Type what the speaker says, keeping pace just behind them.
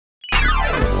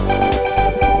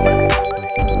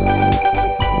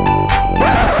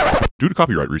Due to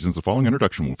copyright reasons, the following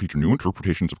introduction will feature new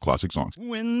interpretations of classic songs.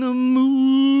 When the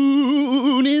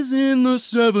moon is in the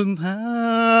 7th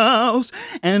house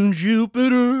and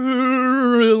Jupiter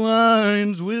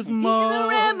aligns with Mars. He's a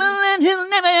rebel and he'll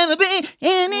never ever be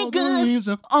any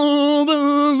good. All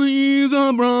the leaves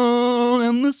are brown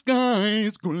and the sky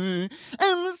is gray. And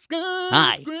the sky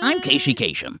Hi, is gray. I'm Casey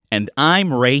Kasem. And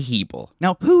I'm Ray Hebel.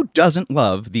 Now, who doesn't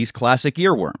love these classic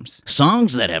earworms?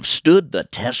 Songs that have stood the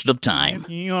test of time.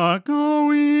 We are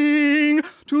going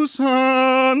to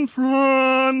San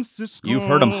Francisco. You've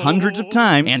heard them hundreds of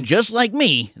times, and just like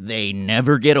me, they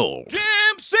never get old.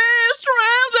 Gypsies,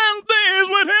 tramps, and thieves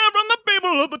would hear from the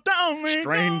people of the town.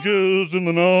 Strangers in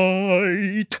the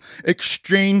night,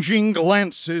 exchanging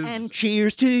glances. And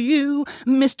cheers to you,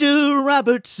 Mr.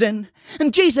 Robertson.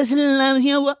 And Jesus loves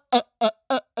you.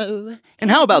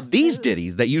 And how about these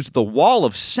ditties that use the wall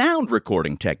of sound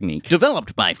recording technique?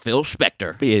 Developed by Phil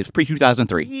Spector. It's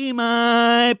pre-2003. Be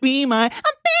my little baby, my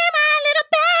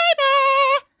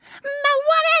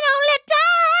one and only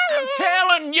darling.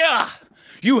 Telling ya,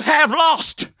 you have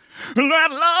lost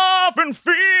that love and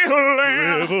feeling.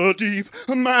 River deep,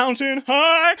 mountain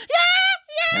high.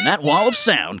 And that wall of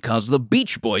sound caused the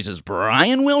Beach Boys'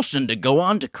 Brian Wilson to go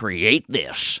on to create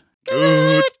this.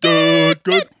 Good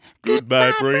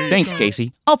vibration. Thanks,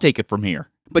 Casey. I'll take it from here.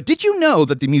 But did you know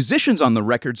that the musicians on the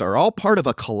records are all part of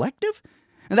a collective?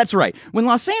 And that's right. When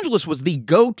Los Angeles was the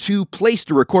go-to place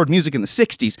to record music in the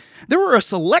 60s, there were a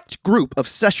select group of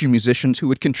session musicians who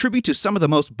would contribute to some of the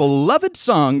most beloved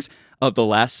songs of the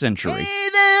last century. Hey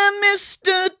there,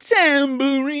 Mr.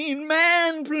 Tambourine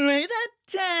Man, play that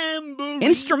tambourine.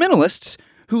 Instrumentalists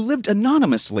who lived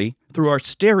anonymously through our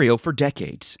stereo for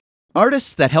decades.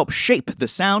 Artists that helped shape the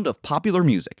sound of popular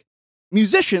music.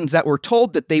 Musicians that were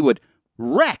told that they would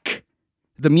wreck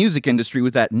the music industry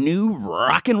with that new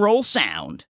rock and roll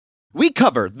sound. We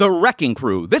cover the Wrecking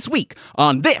Crew this week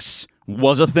on This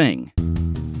Was a Thing.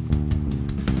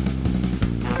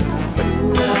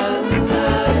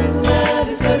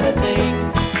 This was a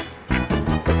thing.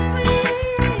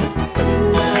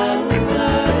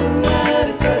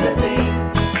 This was a thing.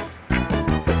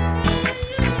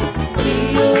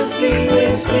 Wheels,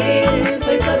 bewitched,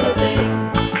 this was a thing.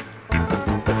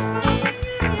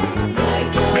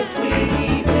 Like a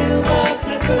Tweety pillbox,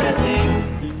 that's what a thing.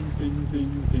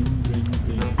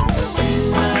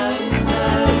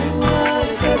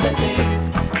 This was a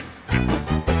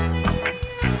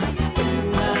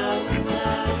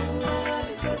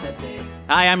thing.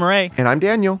 Hi, I'm Ray. And I'm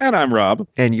Daniel. And I'm Rob.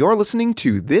 And you're listening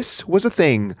to This Was a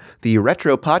Thing, the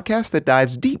retro podcast that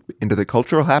dives deep into the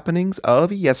cultural happenings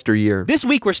of yesteryear. This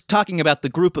week we're talking about the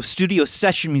group of studio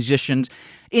session musicians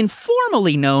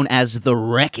informally known as the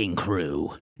Wrecking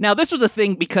Crew. Now, this was a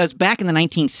thing because back in the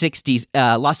 1960s,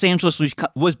 Los Angeles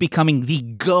was becoming the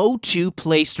go-to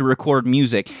place to record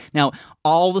music. Now,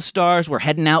 all the stars were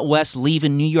heading out west,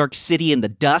 leaving New York City in the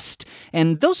dust,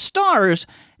 and those stars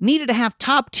needed to have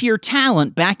top-tier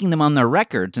talent backing them on their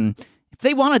records, and if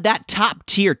they wanted that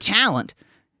top-tier talent,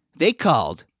 they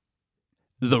called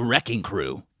the Wrecking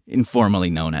Crew,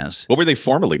 informally known as. What were they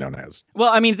formerly known as?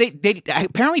 Well, I mean, they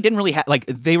apparently didn't really have, like,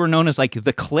 they were known as, like,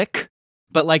 the Clique,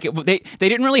 but, like, they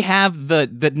didn't really have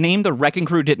the name The Wrecking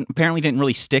Crew apparently didn't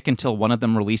really stick until one of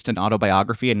them released an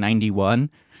autobiography in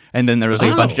 91. And then there was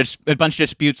a bunch of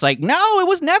disputes like, no, it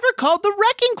was never called the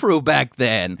Wrecking Crew back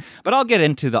then. But I'll get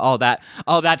into all that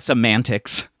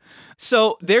semantics.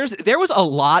 So there was a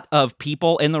lot of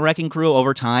people in the Wrecking Crew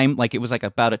over time. Like, it was like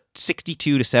about a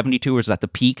 62 to 72 was at the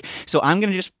peak. So I'm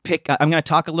going to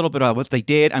talk a little bit about what they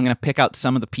did. I'm going to pick out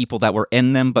some of the people that were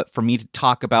in them. But for me to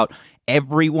talk about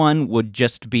everyone would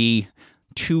just be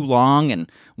too long. And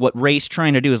what Ray's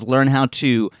trying to do is learn how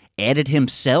to edit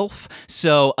himself.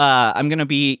 So I'm going to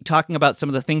be talking about some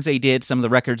of the things they did, some of the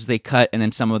records they cut, and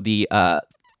then some of the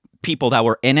people that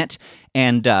were in it,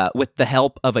 and with the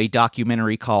help of a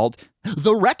documentary called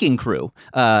The Wrecking Crew,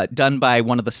 done by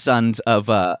one of the sons of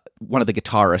one of the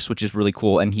guitarists, which is really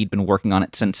cool, and he'd been working on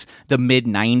it since the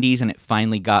mid-90s, and it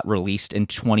finally got released in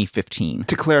 2015.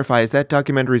 To clarify, is that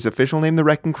documentary's official name The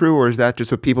Wrecking Crew, or is that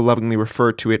just what people lovingly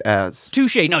refer to it as?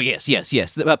 Touché. No, yes.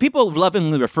 People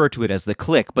lovingly refer to it as The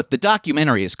Clique, but the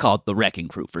documentary is called The Wrecking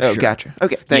Crew for sure. Oh, gotcha.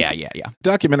 Okay, thank you. Yeah.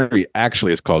 Documentary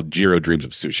actually is called Jiro Dreams of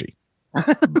Sushi,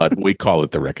 but we call it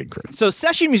the Wrecking Crew. So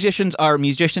session musicians are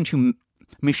musicians who...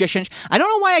 I don't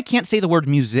know why I can't say the word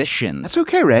musicians. That's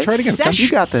okay, Ray. Try it again.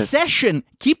 You got this.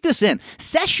 Keep this in.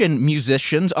 Session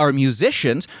musicians are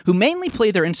musicians who mainly play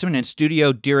their instrument in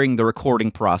studio during the recording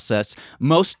process.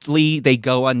 Mostly they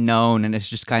go unknown, and it's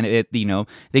just kind of it,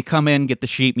 they come in, get the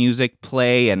sheet music,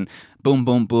 play, and boom,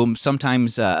 boom, boom.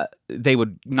 Sometimes they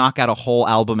would knock out a whole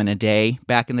album in a day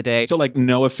back in the day. So like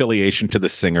no affiliation to the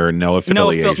singer, no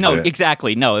affiliation. No,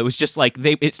 exactly. No, it was just like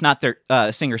it's not their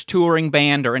singer's touring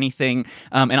band or anything.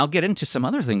 And I'll get into some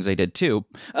other things they did too.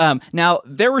 Now,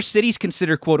 there were cities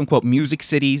considered quote unquote music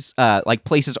cities, like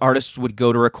places artists would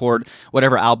go to record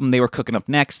whatever album they were cooking up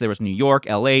next. There was New York,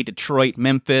 LA, Detroit,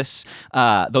 Memphis.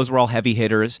 Those were all heavy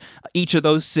hitters. Each of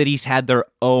those cities had their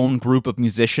own group of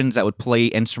musicians that would play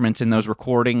instruments in those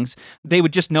recordings. They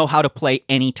would just know how to play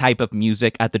any type of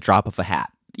music at the drop of a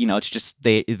hat. You know, it's just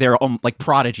they're like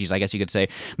prodigies, I guess you could say.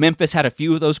 Memphis had a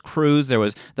few of those crews. There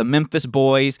was the Memphis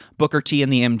Boys, Booker T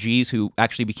and the MGs, who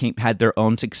actually had their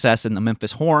own success in the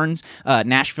Memphis Horns.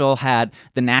 Nashville had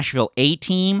the Nashville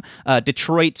A-Team.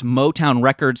 Detroit's Motown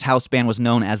Records house band was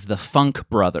known as the Funk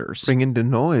Brothers. Bring in the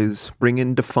noise. Bring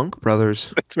in the Funk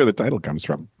Brothers. That's where the title comes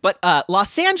from. But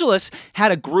Los Angeles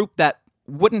had a group that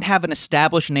wouldn't have an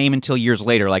established name until years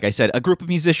later. Like I said, a group of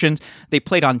musicians. They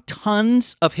played on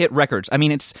tons of hit records. I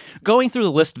mean, it's going through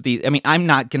the list of these. I mean, I'm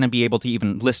not going to be able to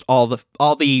even list all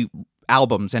the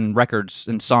albums and records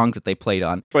and songs that they played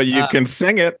on. But you can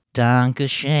sing it.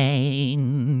 Dankeschön.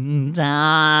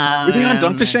 Were they on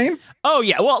Dankeschön? Oh,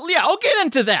 yeah. Well, yeah, I'll get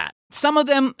into that. Some of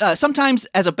them, sometimes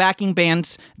as a backing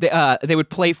band, they would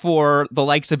play for the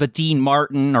likes of a Dean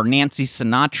Martin or Nancy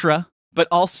Sinatra, but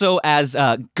also as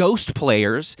ghost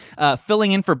players,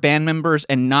 filling in for band members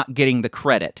and not getting the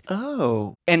credit.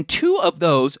 Oh. And two of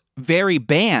those very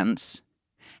bands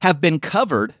have been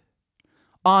covered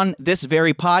on this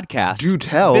very podcast. Do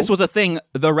tell. This was a thing,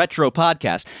 the Retro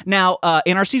Podcast. Now,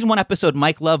 in our season 1 episode,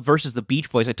 Mike Love versus the Beach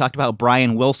Boys, I talked about how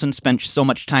Brian Wilson spent so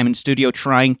much time in studio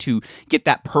trying to get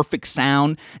that perfect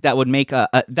sound that would make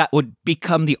that would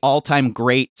become the all-time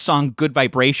great song Good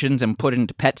Vibrations and put it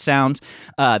into Pet Sounds,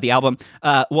 the album.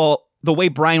 Well, the way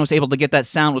Brian was able to get that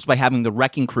sound was by having the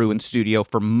Wrecking Crew in studio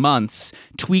for months,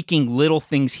 tweaking little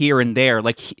things here and there.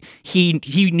 Like he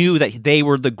knew that they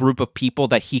were the group of people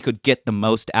that he could get the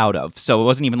most out of. So it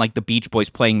wasn't even like the Beach Boys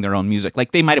playing their own music.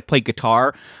 Like they might have played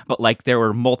guitar, but like there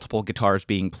were multiple guitars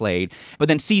being played. But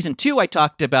then season 2, I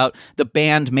talked about the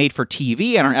band made for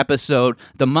TV in our episode,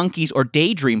 The Monkees or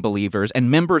Daydream Believers, and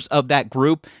members of that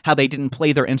group, how they didn't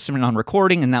play their instrument on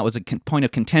recording, and that was a point of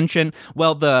contention.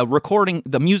 Well,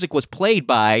 the music was played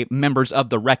by members of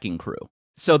the Wrecking Crew.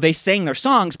 So they sang their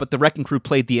songs, but the Wrecking Crew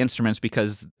played the instruments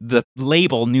because the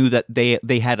label knew that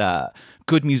they had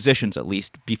good musicians, at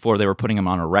least, before they were putting them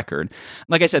on a record.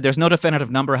 Like I said, there's no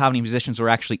definitive number of how many musicians were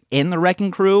actually in the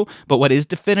Wrecking Crew, but what is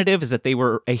definitive is that they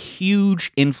were a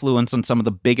huge influence on some of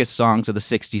the biggest songs of the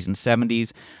 60s and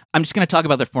 70s. I'm just going to talk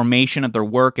about the formation of their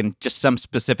work and just some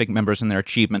specific members and their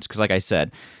achievements, because like I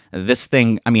said, this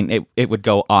thing, I mean, it would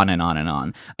go on and on and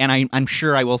on. And I'm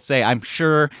sure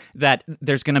that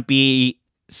there's going to be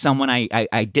someone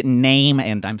I didn't name,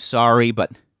 and I'm sorry,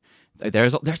 but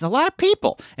there's a lot of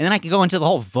people. And then I can go into the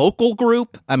whole vocal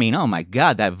group. I mean, oh my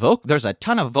God, there's a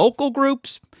ton of vocal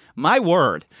groups. My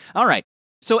word. All right.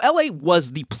 So LA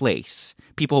was the place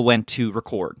people went to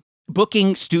record.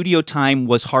 Booking studio time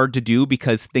was hard to do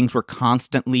because things were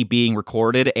constantly being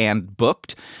recorded and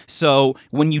booked. So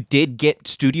when you did get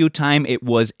studio time, it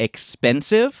was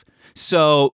expensive.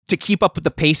 So to keep up with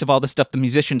the pace of all the stuff, the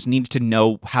musicians needed to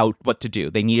know what to do.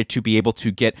 They needed to be able to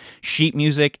get sheet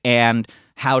music and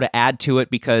how to add to it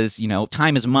because, you know,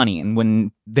 time is money. And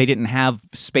when they didn't have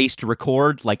space to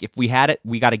record, like if we had it,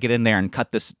 we got to get in there and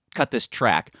cut this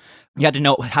track. You had to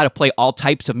know how to play all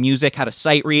types of music, how to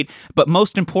sight read, but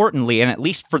most importantly, and at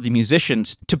least for the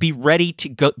musicians, to be ready to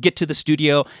get to the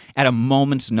studio at a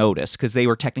moment's notice because they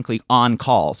were technically on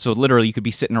call. So literally you could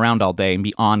be sitting around all day and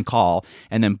be on call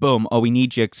and then boom, oh, we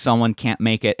need you, someone can't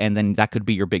make it, and then that could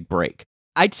be your big break.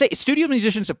 I'd say studio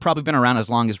musicians have probably been around as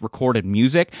long as recorded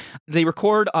music. They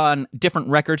record on different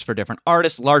records for different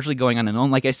artists, largely going on and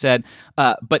on, like I said,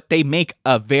 but they make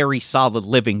a very solid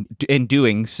living in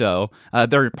doing so.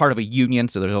 They're part of a union,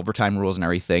 so there's overtime rules and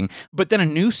everything. But then a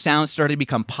new sound started to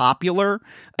become popular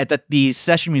that these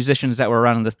session musicians that were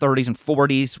around in the 30s and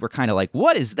 40s were kind of like,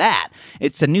 what is that?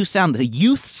 It's a new sound that the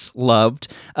youths loved,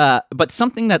 but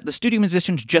something that the studio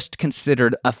musicians just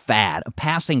considered a fad, a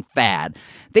passing fad.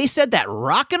 They said that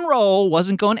rock and roll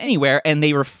wasn't going anywhere, and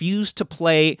they refused to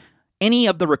play any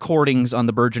of the recordings on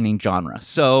the burgeoning genre.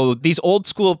 So these old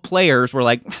school players were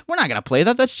like, we're not going to play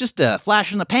that. That's just a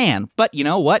flash in the pan. But you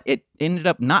know what? It ended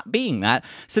up not being that.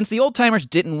 Since the old timers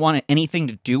didn't want anything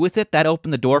to do with it, that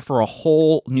opened the door for a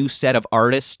whole new set of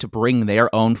artists to bring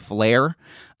their own flair.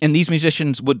 And these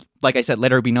musicians would, like I said,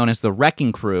 later be known as the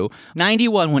Wrecking Crew.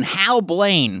 91, when Hal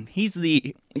Blaine,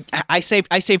 I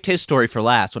saved his story for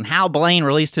last. When Hal Blaine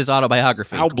released his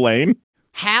autobiography. Hal Blaine?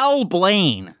 Hal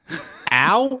Blaine.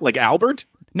 Al? Like Albert?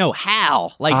 No,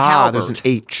 Hal. Like Ah, Halbert. there's an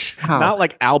H. Not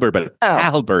like Albert, but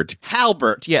Albert.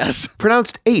 Halbert, yes.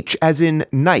 Pronounced H as in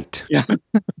night. Yeah.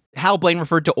 Hal Blaine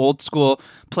referred to old school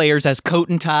players as coat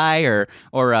and tie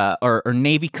or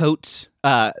navy coats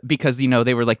because,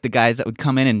 they were like the guys that would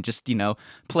come in and just,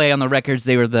 play on the records.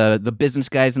 They were the business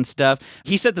guys and stuff.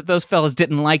 He said that those fellas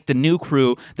didn't like the new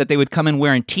crew, that they would come in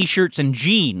wearing T-shirts and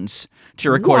jeans to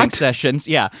recording sessions.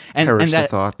 Yeah. Perish the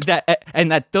thought.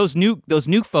 That those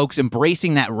new folks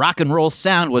embracing that rock and roll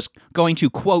sound was going to,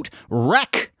 quote,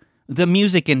 wreck the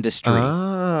music industry.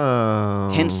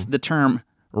 Oh. Hence the term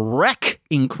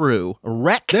wrecking crew.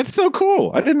 Wreck. That's so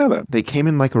cool. I didn't know that. They came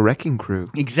in like a wrecking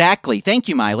crew. Exactly. Thank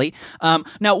you, Miley.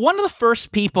 Now, one of the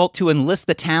first people to enlist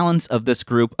the talents of this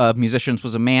group of musicians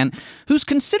was a man who's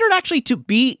considered actually to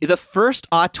be the first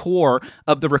auteur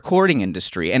of the recording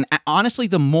industry. And honestly,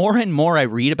 the more and more I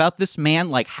read about this man,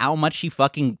 like how much he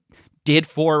fucking did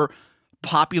for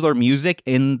popular music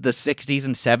in the 60s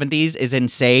and 70s is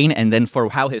insane. And then for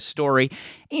how his story,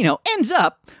 ends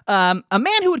up, a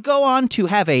man who would go on to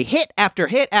have a hit after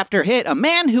hit after hit, a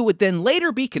man who would then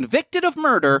later be convicted of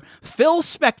murder, Phil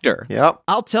Spector. Yep.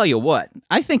 I'll tell you what,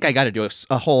 I think I got to do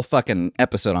a whole fucking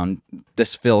episode on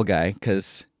this Phil guy,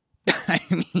 because, I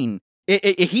mean...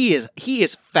 He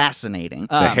is fascinating.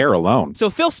 The hair alone. So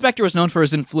Phil Spector was known for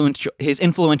his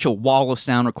influential wall of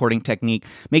sound recording technique,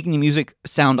 making the music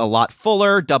sound a lot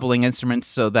fuller, doubling instruments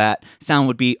so that sound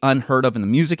would be unheard of in the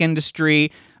music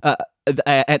industry,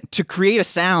 to create a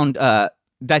sound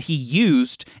that he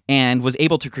used and was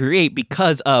able to create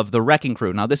because of the Wrecking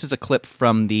Crew. Now, this is a clip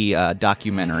from the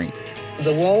documentary.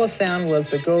 The wall of sound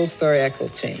was the Gold Star echo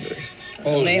chamber.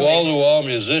 Well, it was wall-to-wall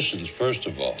musicians, first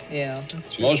of all. Yeah,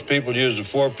 that's true. Most people used a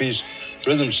 4-piece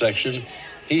rhythm section.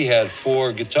 He had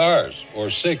 4 guitars,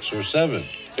 or 6 or 7.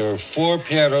 There were 4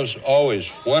 pianos always,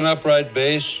 1 upright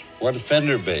bass, 1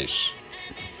 Fender bass.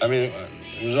 I mean,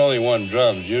 there was only 1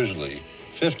 drums usually.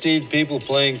 15 people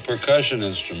playing percussion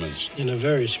instruments. In a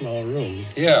very small room.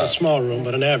 Yeah. Not a small room,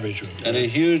 but an average room. And a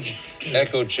huge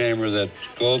echo chamber that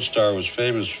Gold Star was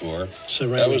famous for.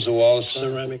 Ceramic, that was the wall of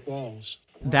sound. Ceramic walls.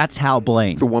 That's Hal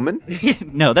Blaine. The woman?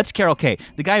 No, that's Carol Kay.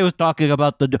 The guy who was talking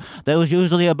about there was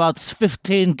usually about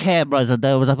 15 cameras and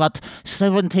there was about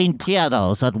 17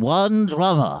 pianos and 1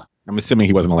 drummer. I'm assuming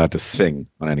he wasn't allowed to sing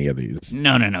on any of these.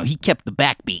 No. He kept the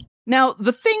backbeat. Now,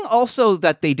 the thing also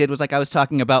that they did was, like I was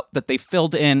talking about, that they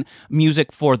filled in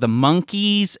music for the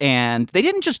Monkees, and they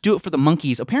didn't just do it for the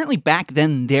Monkees. Apparently, back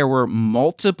then, there were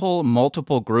multiple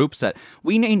groups that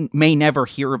we may never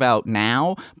hear about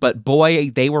now, but boy,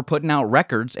 they were putting out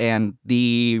records, and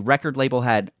the record label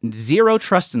had zero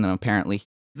trust in them, apparently.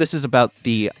 This is about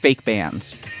the fake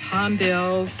bands.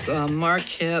 Hondells,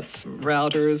 Marquettes,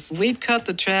 Routers. We'd cut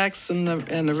the tracks and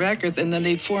the records, and then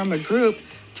they'd form a group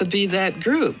to be that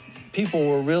group. People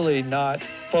were really not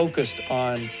focused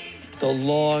on the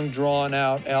long,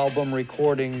 drawn-out album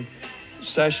recording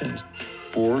sessions.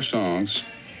 4 songs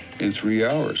in 3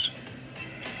 hours.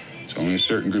 It's only a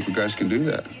certain group of guys can do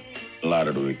that. A lot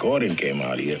of the recording came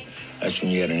out here. That's when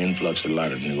you had an influx of a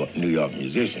lot of New York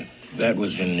musicians. That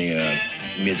was in the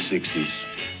mid-'60s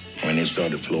when it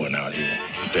started flowing out here.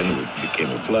 But then it became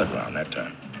a flood around that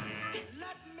time.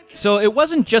 So it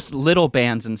wasn't just little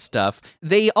bands and stuff.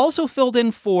 They also filled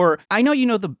in for, I know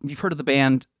you've heard of the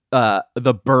band,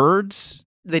 The Byrds.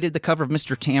 They did the cover of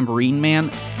Mr. Tambourine Man.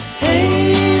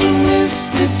 Hey,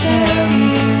 Mr.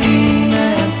 Tambourine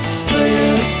Man,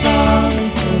 play a song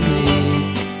for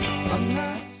me. I'm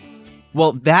not...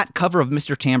 Well, that cover of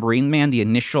Mr. Tambourine Man, the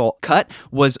initial cut,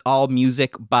 was all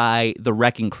music by the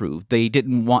Wrecking Crew. They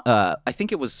didn't want, I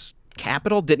think it was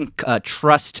Capitol didn't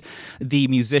trust the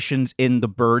musicians in the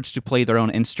Byrds to play their own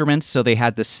instruments, so they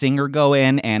had the singer go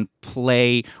in and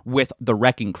play with the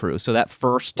Wrecking Crew. So that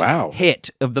first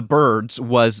hit of the Byrds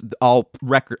was all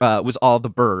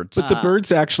the Byrds. But the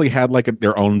Byrds actually had like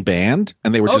their own band,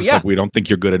 and they were just like, "We don't think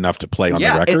you're good enough to play on the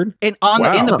record." And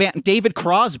in the band, David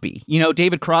Crosby.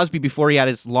 David Crosby, before he had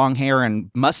his long hair and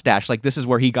mustache, like this is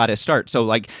where he got his start. So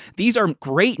like these are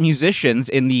great musicians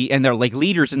and they're like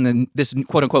leaders in this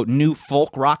quote unquote new folk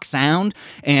rock sound,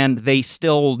 and they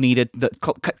still needed the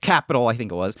Capitol, I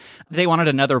think it was. They wanted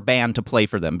another band to play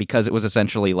for them because it was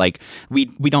essentially like we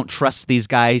don't trust these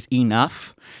guys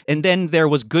enough. And then there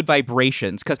was Good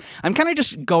Vibrations, because I'm kind of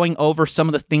just going over some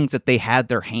of the things that they had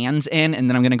their hands in, and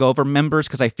then I'm going to go over members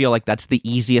because I feel like that's the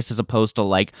easiest as opposed to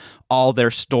like all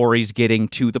their stories getting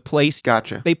to the place.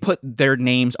 Gotcha. They put their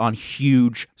names on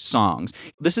huge songs.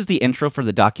 This is the intro for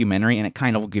the documentary, and it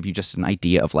kind of will give you just an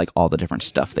idea of like all the different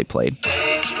stuff they played.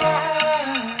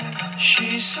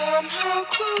 She's somehow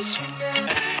closer now.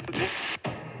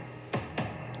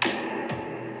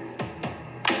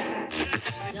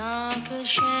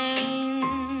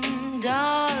 Dankeschön,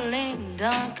 darling,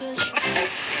 Dankeschön.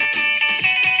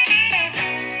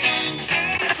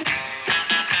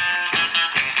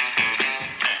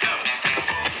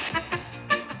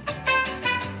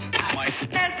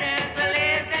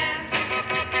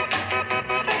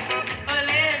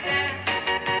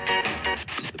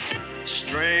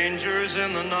 Strangers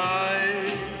in the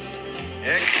night.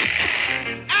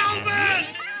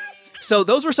 So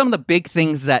those were some of the big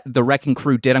things that the Wrecking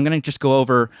Crew did. I'm going to just go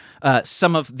over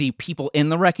some of the people in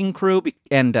the Wrecking Crew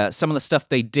and some of the stuff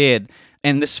they did.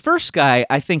 And this first guy,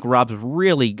 I think Rob's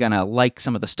really going to like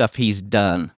some of the stuff he's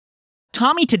done.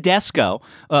 Tommy Tedesco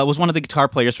was one of the guitar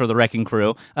players for the Wrecking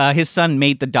Crew. His son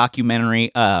made the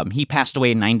documentary. He passed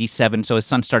away in 97, so his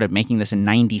son started making this in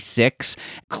 96,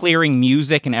 clearing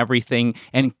music and everything,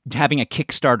 and having a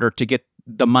Kickstarter to get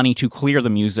the money to clear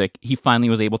the music. He finally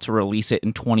was able to release it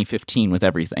in 2015 with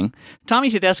everything.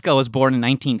 Tommy Tedesco was born in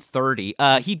 1930.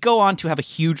 He'd go on to have a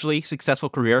hugely successful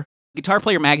career. Guitar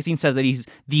Player magazine said that he's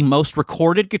the most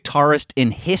recorded guitarist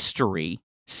in history.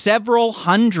 Several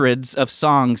hundreds of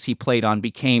songs he played on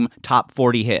became top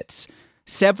 40 hits.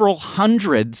 Several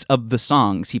hundreds of the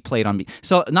songs he played on.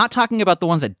 So not talking about the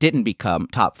ones that didn't become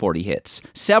top 40 hits.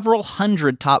 Several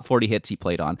hundred top 40 hits he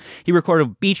played on. He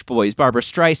recorded Beach Boys, Barbra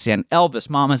Streisand, Elvis,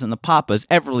 Mamas and the Papas,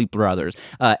 Everly Brothers,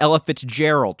 Ella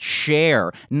Fitzgerald,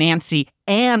 Cher, Nancy,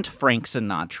 and Frank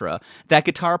Sinatra. That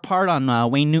guitar part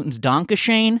on Wayne Newton's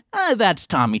Dankeschön, that's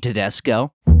Tommy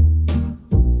Tedesco.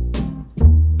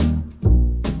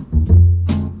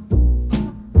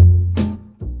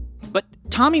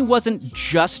 Tommy wasn't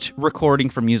just recording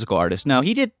for musical artists. No,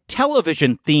 he did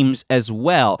television themes as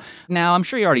well. Now, I'm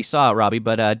sure you already saw it, Robbie,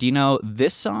 but do you know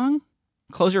this song?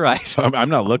 Close your eyes. I'm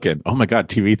not looking. Oh my God,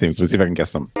 TV themes. Let's see if I can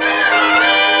guess them.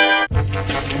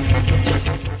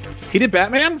 He did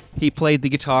Batman? He played the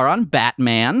guitar on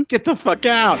Batman. Get the fuck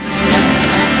out.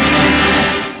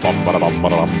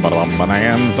 Bonanza.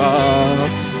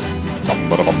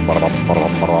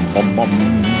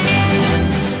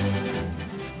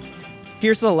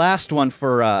 Here's the last one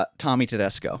for Tommy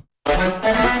Tedesco.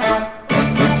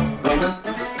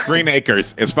 Green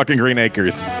Acres. It's fucking Green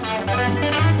Acres.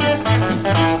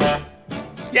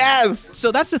 Yes!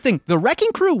 So that's the thing. The Wrecking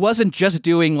Crew wasn't just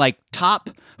doing like top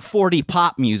 40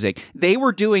 pop music. They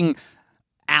were doing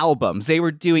albums. They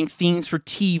were doing themes for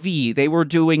TV. They were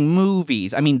doing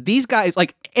movies. I mean, these guys,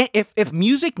 like, if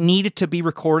music needed to be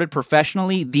recorded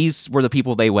professionally, these were the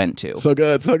people they went to. So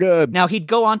good, so good. Now, he'd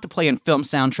go on to play in film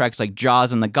soundtracks like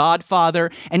Jaws and The Godfather,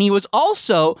 and he was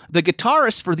also the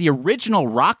guitarist for the original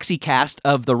Roxy cast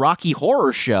of the Rocky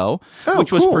Horror Show,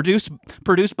 which was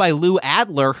produced by Lou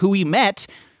Adler, who he met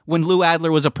when Lou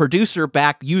Adler was a producer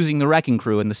back using the Wrecking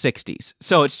Crew in the 60s.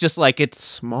 So it's just like, it's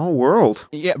small world.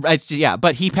 Yeah,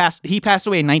 but he passed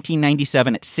away in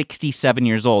 1997 at 67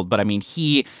 years old, but I mean,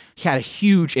 he had a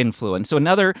huge influence. So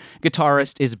another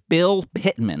guitarist is Bill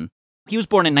Pittman. He was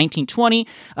born in 1920.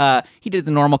 He did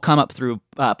the normal come up through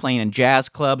playing in jazz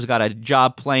clubs, got a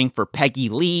job playing for Peggy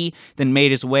Lee, then made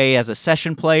his way as a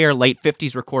session player. Late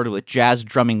 50s recorded with jazz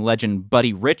drumming legend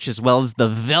Buddy Rich, as well as the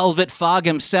Velvet Fog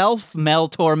himself, Mel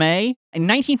Torme. In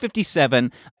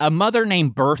 1957, a mother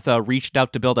named Bertha reached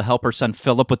out to Bill to help her son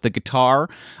Philip with the guitar,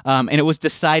 and it was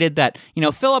decided that,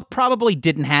 Philip probably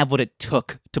didn't have what it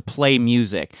took to play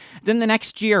music. Then the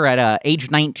next year, at age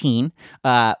 19,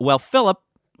 Philip,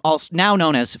 now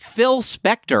known as Phil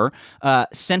Spector,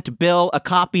 sent Bill a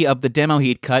copy of the demo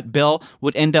he'd cut. Bill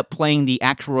would end up playing the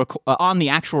actual on the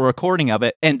actual recording of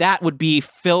it, and that would be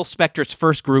Phil Spector's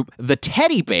first group, the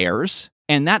Teddy Bears.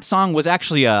 And that song was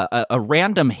actually a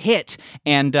random hit,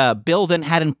 and Bill then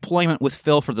had employment with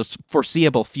Phil for the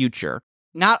foreseeable future.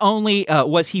 Not only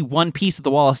was he one piece of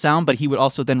the Wall of Sound, but he would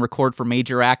also then record for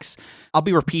major acts. I'll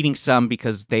be repeating some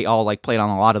because they all played on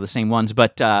a lot of the same ones,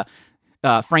 but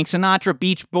Frank Sinatra,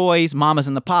 Beach Boys, Mamas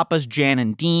and the Papas, Jan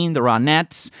and Dean, the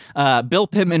Ronettes. Bill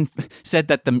Pittman said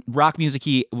that the rock music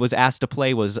he was asked to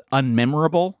play was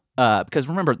unmemorable. Because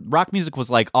remember, rock music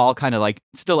was all kind of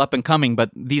still up and coming,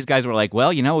 but these guys were like, well,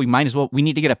 we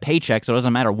need to get a paycheck, so it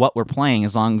doesn't matter what we're playing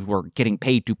as long as we're getting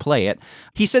paid to play it.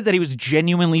 He said that he was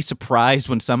genuinely surprised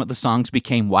when some of the songs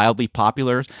became wildly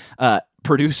popular.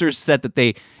 Producers said that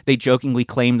they jokingly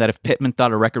claimed that if Pittman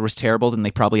thought a record was terrible, then they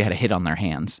probably had a hit on their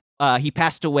hands. He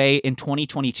passed away in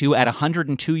 2022 at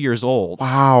 102 years old.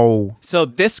 Wow. So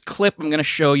this clip I'm going to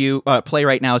show you, play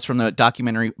right now, is from the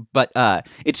documentary, but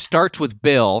it starts with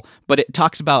Bill, but it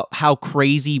talks about how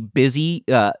crazy busy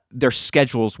their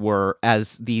schedules were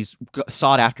as these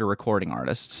sought-after recording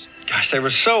artists. Gosh, there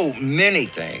were so many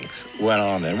things went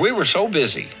on then. We were so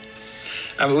busy.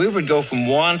 I mean, we would go from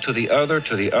one to the other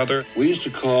to the other. We used to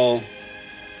call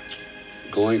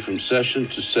going from session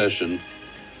to session,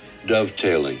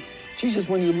 dovetailing. Jesus,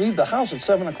 when you leave the house at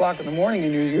 7 o'clock in the morning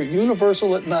and you're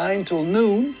Universal at 9 till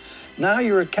noon, now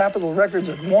you're at Capitol Records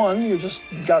at 1, you just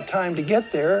got time to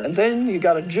get there, and then you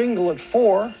got a jingle at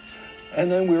 4,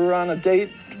 and then we were on a date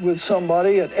with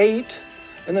somebody at 8,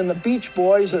 and then the Beach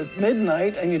Boys at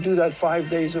midnight, and you do that 5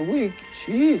 days a week.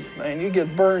 Jeez, man, you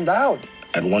get burned out.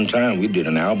 At one time, we did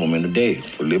an album in a day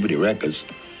for Liberty Records.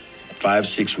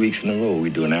 5-6 weeks in a row, we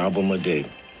do an album a day.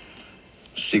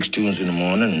 6 tunes in the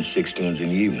morning and 6 tunes in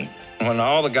the evening. When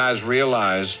all the guys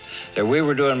realized that we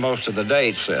were doing most of the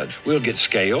dates, said, we'll get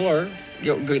Scale or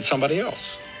you'll get somebody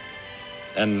else.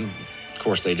 And, of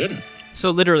course, they didn't. So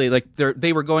literally, like,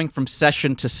 they were going from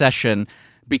session to session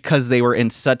because they were in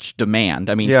such demand.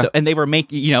 I mean, Yeah. and they were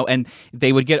making, and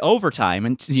they would get overtime.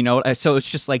 And, so it's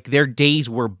just like their days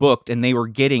were booked and they were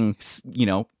getting,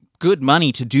 good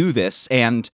money to do this.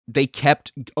 And they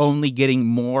kept only getting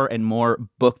more and more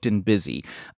booked and busy.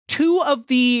 2 of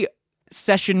the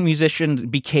session musicians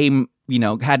became,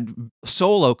 had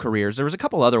solo careers. There was a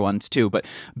couple other ones too, but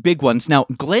big ones. Now,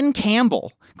 Glenn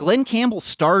Campbell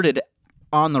started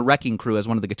on the Wrecking Crew as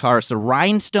one of the guitarists, the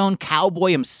Rhinestone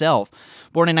Cowboy himself.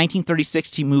 Born in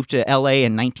 1936, he moved to L.A.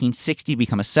 in 1960 to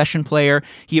become a session player.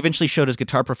 He eventually showed his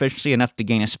guitar proficiency enough to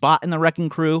gain a spot in the Wrecking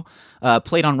Crew.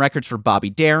 Played on records for Bobby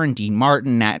Darin, Dean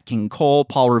Martin, Nat King Cole,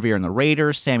 Paul Revere and the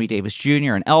Raiders, Sammy Davis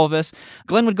Jr., and Elvis.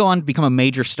 Glenn would go on to become a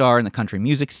major star in the country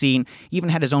music scene. He even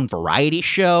had his own variety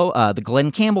show, the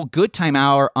Glenn Campbell Good Time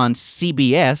Hour on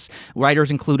CBS.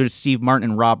 Writers included Steve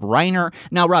Martin and Rob Reiner.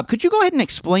 Now, Rob, could you go ahead and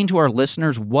explain to our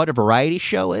listeners what a variety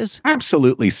show is?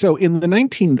 Absolutely. So in the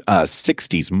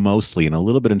 1960s, mostly, and a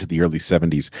little bit into the early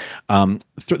 70s,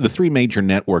 the 3 major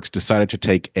networks decided to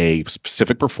take a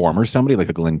specific performer, somebody like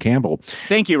a Glenn Campbell.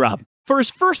 Thank you, Rob. For his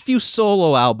first few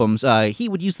solo albums, he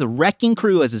would use the Wrecking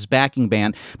Crew as his backing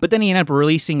band, but then he ended up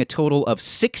releasing a total of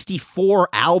 64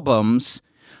 albums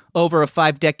over a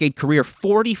 5-decade career.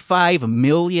 45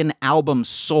 million albums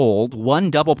sold,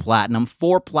 1 double platinum,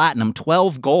 4 platinum,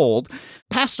 12 gold.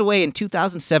 Passed away in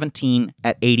 2017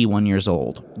 at 81 years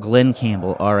old. Glenn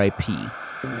Campbell, R.I.P.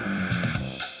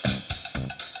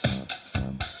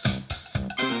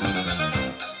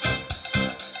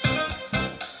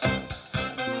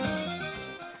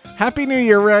 Happy New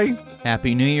Year, Ray.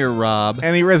 Happy New Year, Rob.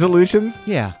 Any resolutions?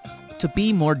 Yeah, to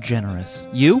be more generous.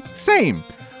 You? Same.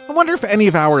 I wonder if any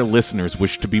of our listeners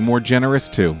wish to be more generous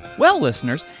too. Well,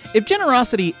 listeners, if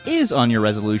generosity is on your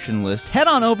resolution list, head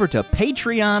on over to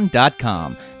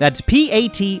patreon.com. That's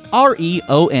patreon.com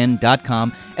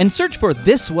and search for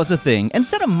This Was a Thing and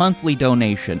set a monthly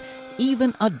donation.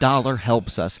 Even $1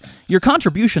 helps us. Your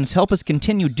contributions help us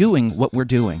continue doing what we're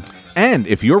doing. And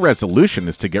if your resolution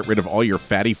is to get rid of all your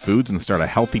fatty foods and start a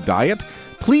healthy diet,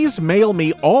 please mail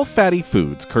me all fatty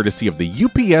foods courtesy of the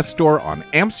UPS store on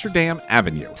Amsterdam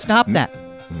Avenue. Stop that.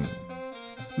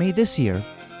 May this year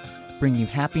bring you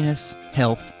happiness,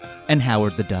 health, and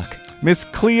Howard the Duck. Miss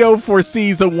Cleo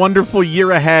foresees a wonderful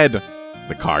year ahead.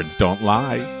 The cards don't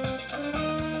lie.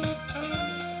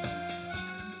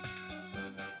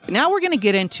 Now we're going to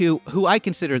get into who I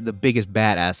consider the biggest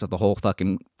badass of the whole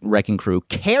fucking Wrecking Crew,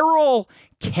 Carol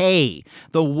Kaye.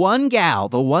 The one gal,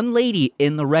 the one lady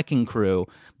in the Wrecking Crew.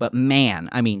 But man,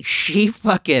 I mean, she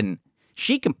can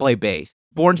play bass.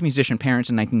 Born to musician parents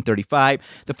in 1935,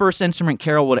 the first instrument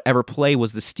Carol would ever play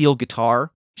was the steel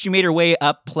guitar. She made her way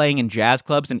up playing in jazz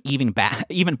clubs and even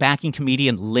backing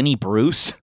comedian Lenny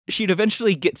Bruce. She'd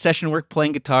eventually get session work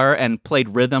playing guitar and played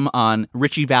rhythm on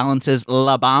Richie Valence's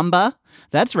La Bamba.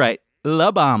 That's right,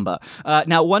 La Bamba.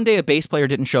 Now, one day a bass player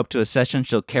didn't show up to a session,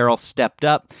 so Carol stepped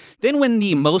up. Then when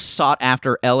the most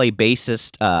sought-after LA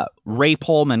bassist Ray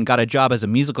Pullman got a job as a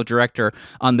musical director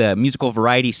on the musical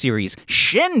variety series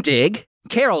Shindig,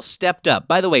 Carol stepped up.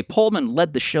 By the way, Pullman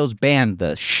led the show's band,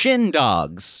 the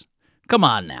Shindogs. Come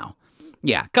on now.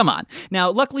 Yeah, come on.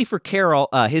 Now, luckily for Carol,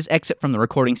 his exit from the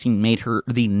recording scene made her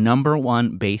the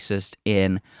 #1 bassist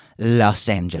in Los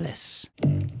Angeles.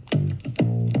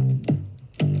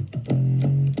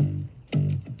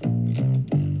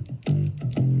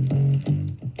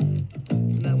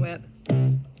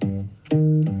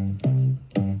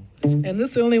 And this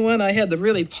is the only one I had to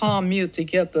really palm mute to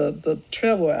get the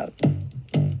treble out.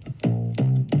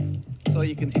 So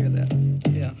you can hear that.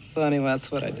 Yeah. So anyway,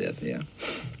 that's what I did, yeah.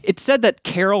 It's said that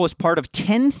Carol was part of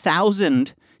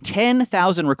 10,000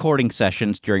 recording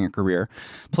sessions during her career.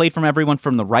 Played from everyone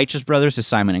from the Righteous Brothers to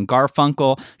Simon and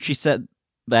Garfunkel. She said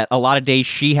that a lot of days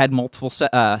she had multiple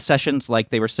sessions,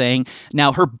 like they were saying.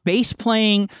 Now, her bass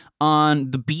playing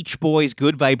on the Beach Boys'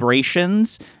 Good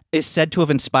Vibrations is said to have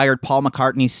inspired Paul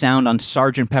McCartney's sound on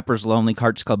Sgt. Pepper's Lonely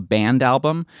Hearts Club Band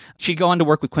album. She'd go on to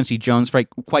work with Quincy Jones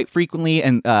quite frequently,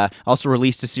 and also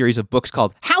released a series of books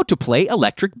called How to Play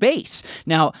Electric Bass.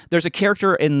 Now, there's a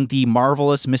character in The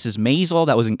Marvelous Mrs. Maisel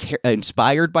that was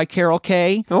inspired by Carol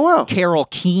Kay. Oh, wow. Carol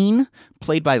Keene,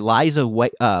 played by Liza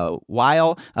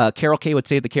Weil. Carol Kay would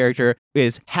say the character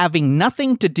is having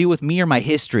nothing to do with me or my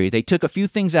history. They took a few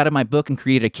things out of my book and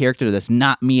created a character that's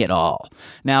not me at all.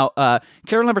 Now,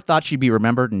 Carol never thought she'd be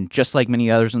remembered, and just like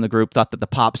many others in the group, thought that the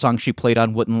pop song she played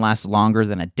on wouldn't last longer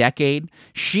than a decade.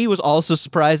 She was also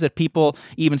surprised that people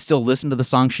even still listen to the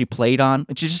songs she played on,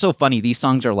 which is just so funny. These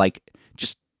songs are like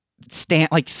just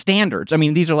standards. I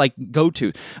mean, these are like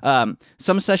go-to.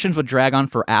 Some sessions would drag on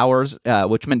for hours,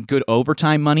 which meant good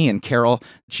overtime money. And Carol,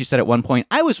 she said at one point,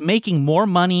 I was making more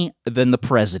money than the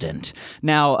president.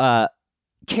 Now,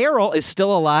 Carol is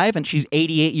still alive, and she's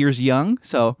 88 years young,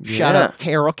 so shout out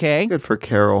Carol Kay. Good for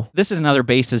Carol. This is another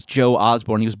bassist, Joe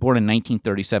Osborne. He was born in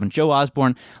 1937. Joe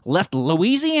Osborne left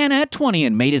Louisiana at 20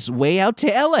 and made his way out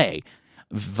to L.A.,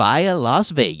 via Las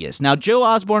Vegas. Now, Joe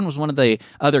Osborne was one of the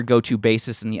other go-to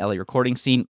bassists in the LA recording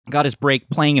scene. Got his break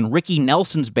playing in Ricky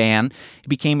Nelson's band. He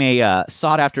became a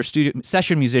sought-after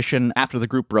session musician after the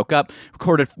group broke up.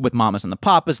 Recorded with Mamas and the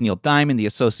Papas, Neil Diamond, The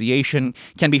Association.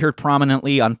 Can be heard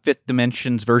prominently on Fifth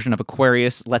Dimension's version of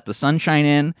Aquarius, Let the Sunshine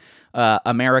In.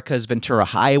 America's Ventura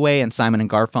Highway and Simon and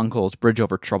Garfunkel's Bridge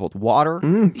Over Troubled Water.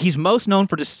 He's most known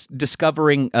for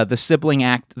discovering the sibling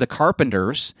act, The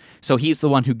Carpenters. So he's the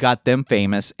one who got them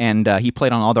famous, and he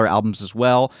played on all their albums as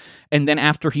well. And then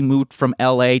after he moved from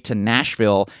LA to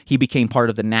Nashville, he became part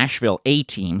of the Nashville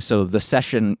A-Team, so the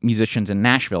session musicians in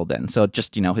Nashville then. So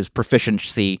just, his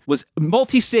proficiency was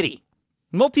multi-city,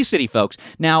 folks.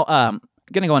 Now,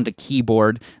 going to go into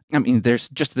keyboard. I mean, there's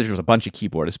a bunch of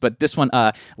keyboardists, but this one,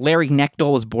 Larry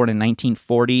Knechtel was born in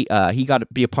 1940. He got to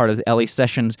be a part of the LA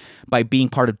sessions by being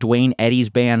part of Dwayne Eddy's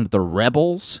band, The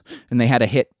Rebels, and they had a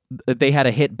hit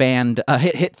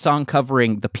song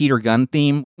covering the Peter Gunn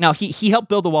theme. Now, he helped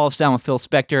build the wall of sound with Phil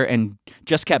Spector and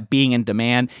just kept being in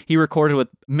demand. He recorded with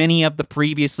many of the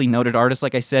previously noted artists,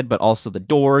 like I said, but also The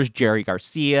Doors, Jerry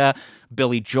Garcia,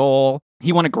 Billy Joel.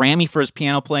 He won a Grammy for his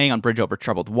piano playing on Bridge Over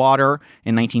Troubled Water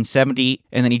in 1970,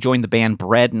 and then he joined the band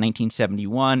Bread in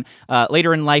 1971.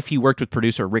 Later in life, he worked with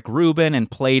producer Rick Rubin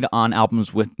and played on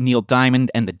albums with Neil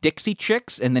Diamond and the Dixie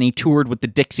Chicks, and then he toured with the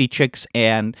Dixie Chicks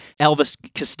and Elvis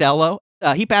Costello.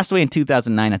 He passed away in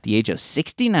 2009 at the age of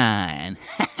 69.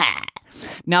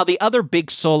 Now, the other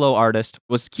big solo artist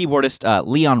was keyboardist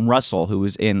Leon Russell, who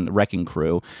was in Wrecking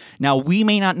Crew. Now, we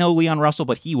may not know Leon Russell,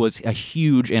 but he was a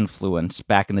huge influence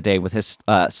back in the day with his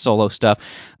solo stuff.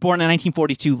 Born in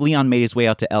 1942, Leon made his way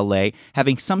out to L.A.,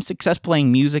 having some success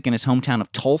playing music in his hometown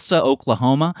of Tulsa,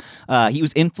 Oklahoma. He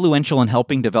was influential in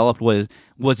helping develop what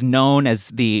was known as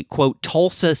the, quote,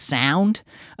 Tulsa sound,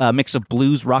 a mix of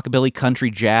blues, rockabilly, country,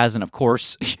 jazz, and, of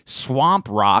course, swamp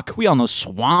rock. We all know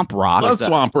swamp rock. Love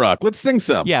swamp rock. Let's sing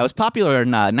some. Yeah, it was popular in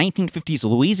 1950s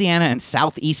Louisiana and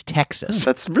southeast Texas.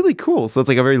 That's really cool. So it's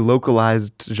like a very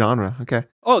localized genre. Okay.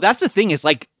 Oh, that's the thing is,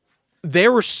 like,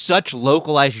 there were such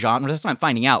localized genres. That's what I'm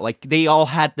finding out. Like, they all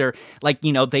had their, like,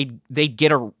 they'd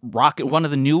get one of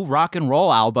the new rock and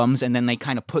roll albums, and then they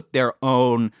kind of put their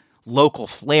own local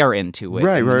flair into it.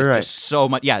 Right.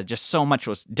 Just so much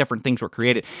was different things were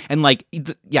created. And like,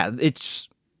 it's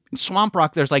swamp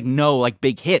rock. There's like no like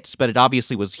big hits, but it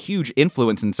obviously was huge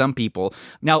influence in some people.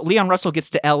 Now, Leon Russell gets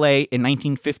to LA in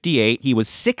 1958. He was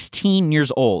 16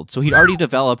 years old. So he'd already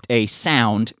developed a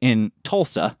sound in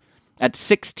Tulsa at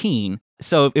 16.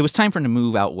 So it was time for him to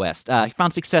move out west. He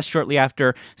found success shortly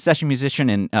after, session musician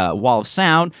in Wall of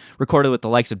Sound, recorded with the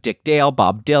likes of Dick Dale,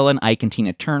 Bob Dylan, Ike and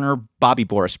Tina Turner, Bobby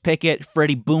Boris Pickett,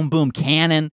 Freddie Boom Boom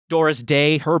Cannon, Doris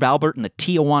Day, Herb Alpert, and the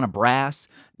Tijuana Brass.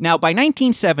 Now, by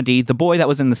 1970, the boy that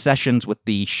was in the sessions with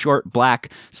the short, black,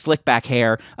 slick back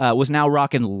hair was now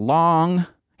rocking long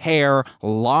hair,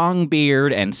 long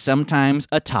beard, and sometimes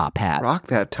a top hat. Rock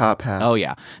that top hat. Oh,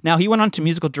 yeah. Now, he went on to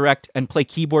musical direct and play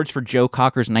keyboards for Joe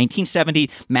Cocker's 1970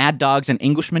 Mad Dogs and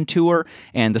Englishmen tour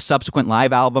and the subsequent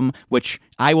live album, which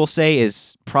I will say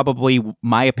is probably,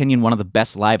 my opinion, one of the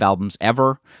best live albums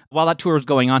ever. While that tour was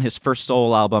going on, his first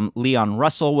solo album, Leon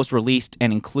Russell, was released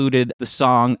and included the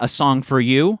song A Song for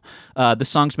You. The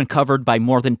song's been covered by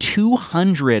more than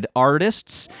 200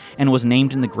 artists and was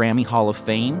named in the Grammy Hall of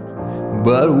Fame.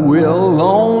 But we're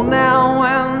alone now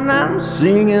and I'm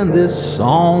singing this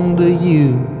song to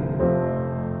you.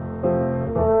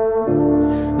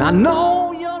 I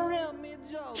know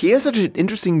He has such an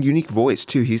interesting, unique voice,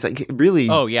 too. He's like really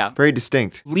very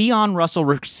distinct. Leon Russell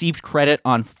received credit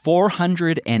on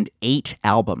 408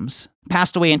 albums.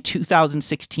 Passed away in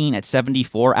 2016 at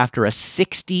 74 after a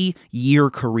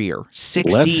 60-year career. 60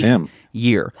 Bless him.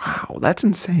 Year. Wow, that's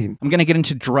insane. I'm going to get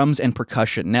into drums and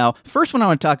percussion. Now, first one I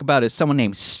want to talk about is someone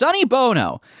named Sonny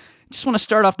Bono. Just want to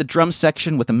start off the drum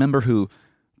section with a member who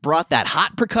brought that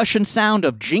hot percussion sound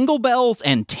of jingle bells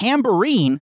and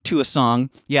tambourine to a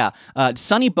song.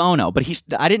 Sonny Bono. But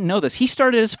I didn't know this. He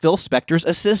started as Phil Spector's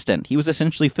assistant. He was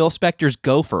essentially Phil Spector's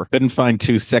gopher. Couldn't find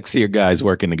two sexier guys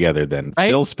working together than right?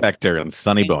 Phil Spector and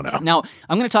Sonny Bono. Now,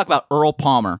 I'm going to talk about Earl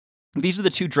Palmer. These are the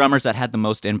two drummers that had the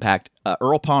most impact.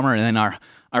 Earl Palmer and then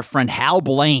our friend Hal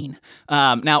Blaine.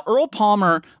 Now, Earl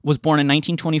Palmer was born in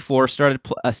 1924,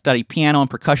 studied piano and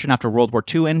percussion after World War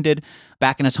II ended,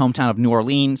 back in his hometown of New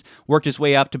Orleans, worked his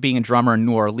way up to being a drummer in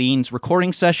New Orleans,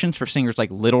 recording sessions for singers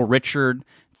like Little Richard,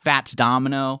 Fats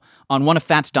Domino. On one of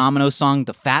Fats Domino's songs,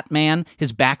 The Fat Man,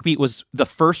 his backbeat was the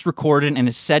first recorded and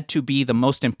is said to be the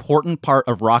most important part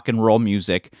of rock and roll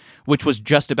music, which was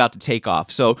just about to take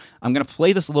off. So I'm going to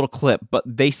play this little clip, but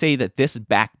they say that this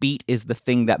backbeat is the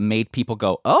thing that made people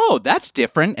go, oh, that's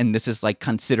different. And this is like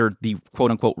considered the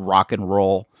quote unquote rock and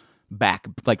roll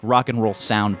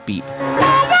sound beat.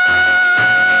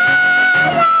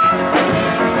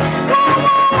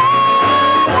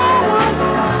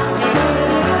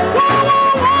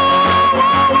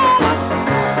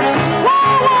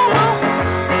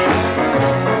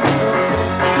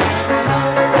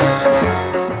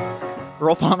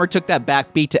 Earl Palmer took that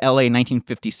backbeat to LA in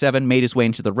 1957, made his way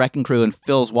into the Wrecking Crew and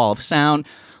Phil's Wall of Sound,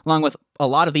 along with a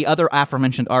lot of the other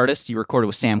aforementioned artists. He recorded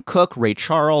with Sam Cooke, Ray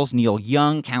Charles, Neil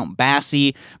Young, Count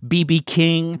Basie, B.B.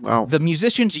 King. Wow. The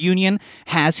Musicians Union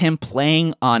has him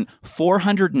playing on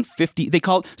 450. They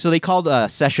called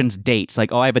sessions dates,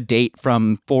 like, I have a date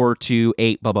from 4 to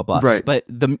 8, blah blah blah. Right. But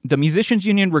the Musicians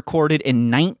Union recorded in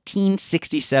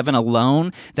 1967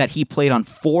 alone that he played on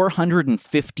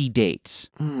 450 dates.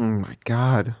 Oh my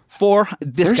God.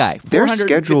 Their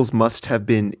schedules must have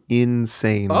been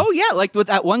insane. Oh yeah, like what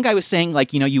that one guy was saying,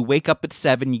 like, you wake up at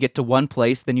 7, you get to one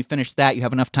place, then you finish that, you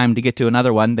have enough time to get to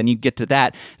another one, then you get to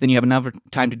that, then you have enough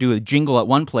time to do a jingle at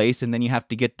one place, and then you have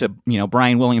to get to,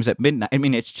 Brian Williams at midnight. I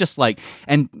mean, it's just like,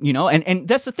 and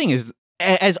that's the thing is,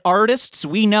 as artists,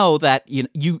 we know that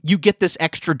you get this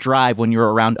extra drive when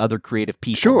you're around other creative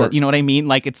people. Sure. You know what I mean?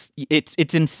 Like it's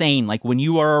insane. Like when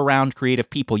you are around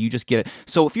creative people, you just get it.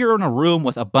 So if you're in a room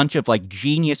with a bunch of like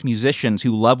genius musicians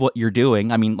who love what you're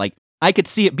doing, I mean, like I could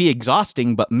see it be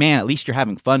exhausting, but man, at least you're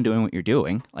having fun doing what you're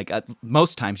doing. Like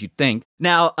most times you'd think.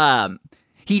 Now,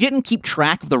 he didn't keep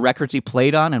track of the records he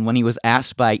played on, and when he was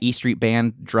asked by E Street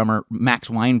Band drummer Max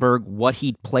Weinberg what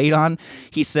he'd played on,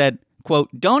 he said, quote,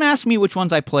 "Don't ask me which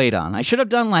ones I played on. I should have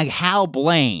done like Hal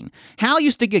Blaine. Hal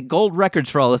used to get gold records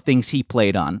for all the things he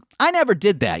played on. I never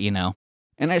did that,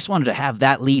 And I just wanted to have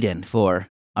that lead in for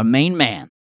our main man,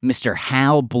 Mr.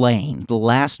 Hal Blaine, the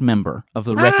last member of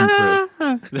the Wrecking Crew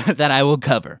that I will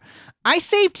cover. I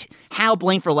saved Hal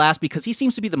Blaine for last because he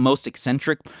seems to be the most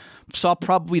eccentric, saw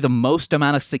probably the most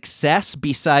amount of success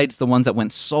besides the ones that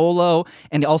went solo,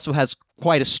 and also has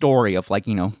quite a story of like,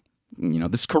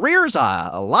 this career is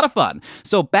a lot of fun.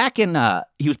 So back in,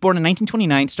 he was born in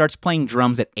 1929, starts playing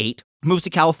drums at 8, moves to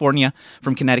California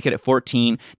from Connecticut at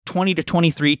 14, 20 to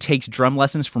 23 takes drum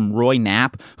lessons from Roy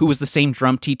Knapp, who was the same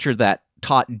drum teacher that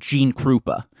taught Gene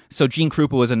Krupa. So Gene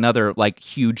Krupa was another like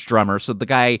huge drummer. So the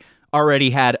guy already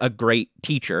had a great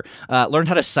teacher. Learned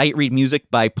how to sight read music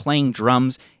by playing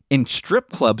drums in strip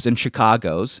clubs in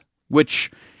Chicago's, which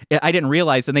I didn't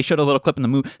realize, and they showed a little clip in the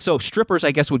movie. So strippers,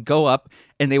 I guess, would go up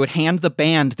and they would hand the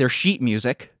band their sheet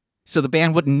music. So the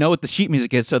band wouldn't know what the sheet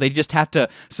music is. So they just have to,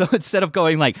 so instead of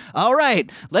going like, all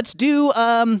right, let's do,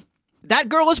 That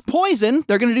Girl Is Poison,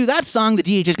 they're going to do that song, the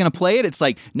DJ is going to play it. It's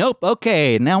like, nope,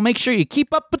 okay, now make sure you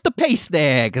keep up with the pace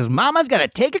there, because Mama's got to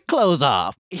take her clothes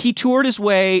off. He toured his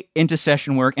way into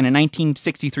session work, and in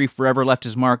 1963, forever left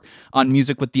his mark on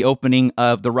music with the opening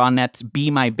of the Ronettes' Be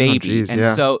My Baby.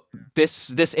 So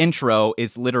this intro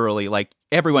is literally like,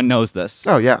 everyone knows this.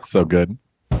 Oh, yeah. So good.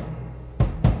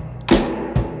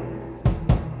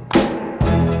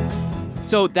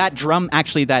 So that drum,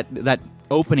 actually, that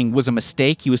opening was a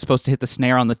mistake. He was supposed to hit the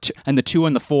snare on the 2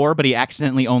 and the 4, but he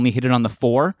accidentally only hit it on the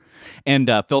 4. And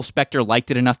Phil Spector liked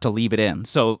it enough to leave it in.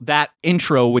 So that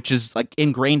intro, which is like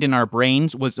ingrained in our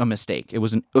brains, was a mistake. It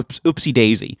was an oopsie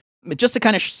daisy. Just to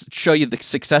kind of show you the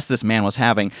success this man was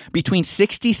having, between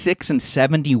 66 and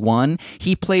 71,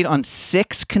 he played on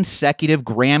 6 consecutive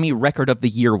Grammy Record of the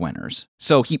Year winners.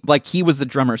 So he was the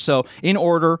drummer. So in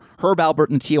order, Herb Alpert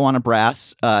and the Tijuana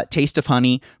Brass, Taste of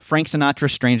Honey, Frank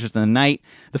Sinatra, Strangers in the Night,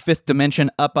 The Fifth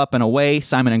Dimension, Up, Up and Away,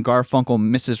 Simon and Garfunkel,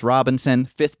 Mrs. Robinson,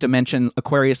 Fifth Dimension,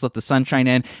 Aquarius, Let the Sunshine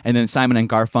In, and then Simon and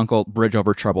Garfunkel, Bridge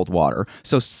Over Troubled Water.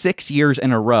 So 6 years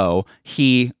in a row,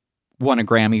 he won a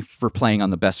Grammy for playing on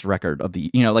the best record of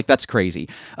the, that's crazy.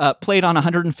 Played on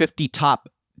 150 top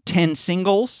 10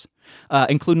 singles,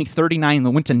 including 39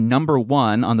 that went to number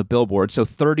 1 on the Billboard. So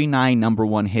 39 number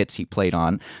 1 hits he played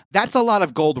on. That's a lot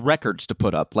of gold records to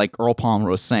put up, like Earl Palmer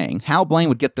was saying. Hal Blaine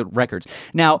would get the records.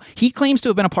 Now, he claims to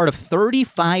have been a part of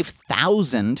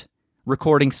 35,000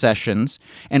 recording sessions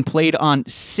and played on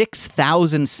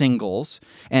 6,000 singles.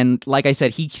 And like I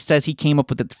said, he says he came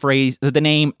up with the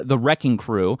name The Wrecking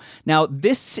Crew. Now,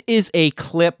 this is a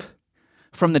clip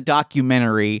from the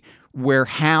documentary where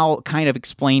Hal kind of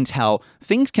explains how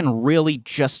things can really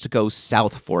just go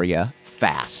south for you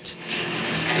fast.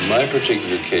 In my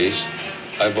particular case,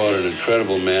 I bought an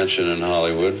incredible mansion in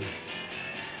Hollywood.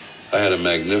 I had a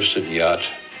magnificent yacht.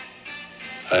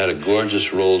 I had a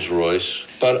gorgeous Rolls Royce.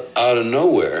 But out of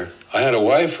nowhere, I had a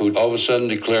wife who all of a sudden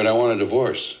declared, I want a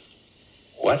divorce.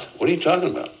 What? What are you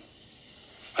talking about?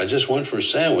 I just went for a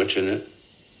sandwich and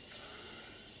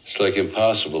it's like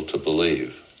impossible to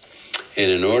believe.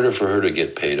 And in order for her to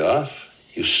get paid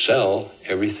off, you sell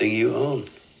everything you own.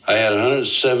 I had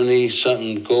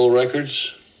 170-something gold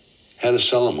records, had to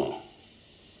sell them all.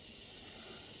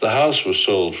 The house was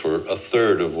sold for a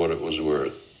third of what it was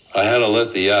worth. I had to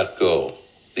let the yacht go.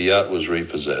 The yacht was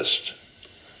repossessed.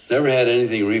 Never had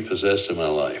anything repossessed in my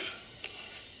life.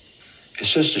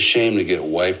 It's just a shame to get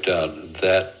wiped out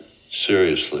that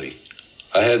seriously.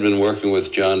 I had been working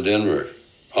with John Denver,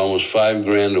 almost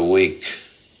 $5,000 a week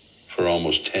for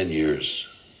almost 10 years.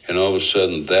 And all of a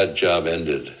sudden that job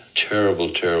ended. Terrible,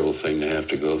 terrible thing to have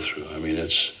to go through. I mean,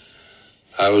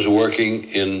 I was working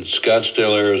in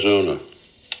Scottsdale, Arizona,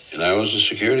 and I was a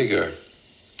security guard,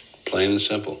 plain and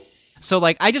simple. So,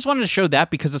 I just wanted to show that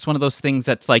because it's one of those things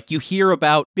that's you hear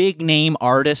about big name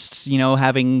artists,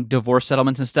 having divorce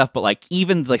settlements and stuff, but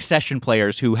even the session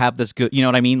players who have this good, you know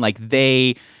what I mean?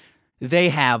 They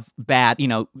have bad,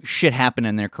 shit happen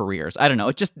in their careers. I don't know.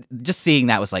 It just seeing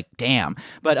that was damn.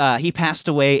 But he passed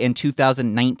away in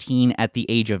 2019 at the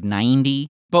age of 90.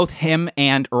 Both him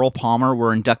and Earl Palmer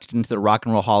were inducted into the Rock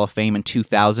and Roll Hall of Fame in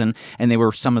 2000, and they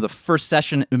were some of the first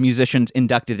session musicians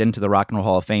inducted into the Rock and Roll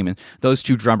Hall of Fame. And those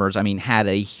two drummers, had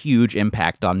a huge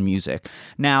impact on music.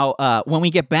 Now, when we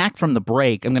get back from the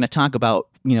break, I'm going to talk about,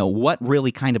 what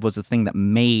really kind of was the things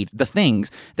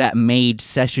that made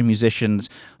session musicians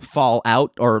fall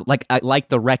out, or like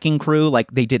the Wrecking Crew,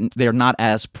 they're not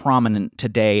as prominent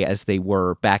today as they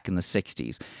were back in the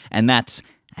 60s. And that's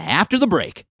after the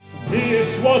break.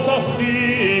 This was a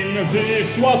thing,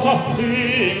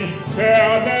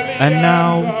 And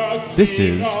now, this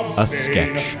is a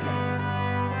sketch.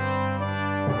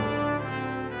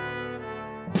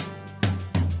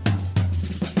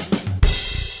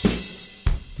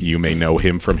 You may know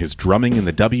him from his drumming in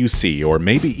the WC, or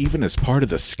maybe even as part of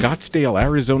the Scottsdale,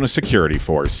 Arizona security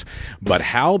force. But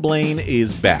Hal Blaine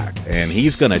is back, and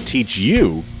he's going to teach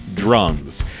you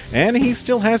drums. And he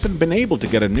still hasn't been able to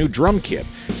get a new drum kit,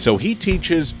 so he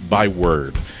teaches by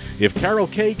word. If Carol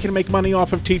Kay can make money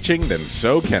off of teaching, then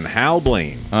so can Hal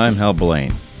Blaine. I'm Hal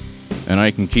Blaine, and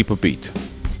I can keep a beat.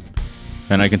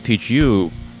 And I can teach you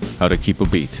how to keep a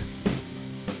beat.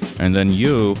 And then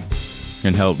you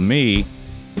can help me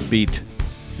beat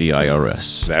the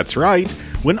IRS. That's right.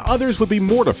 When others would be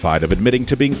mortified of admitting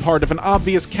to being part of an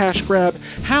obvious cash grab,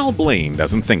 Hal Blaine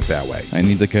doesn't think that way. I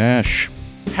need the cash.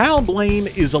 Hal Blaine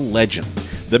is a legend.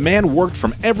 The man worked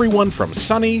from everyone from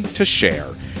Sonny to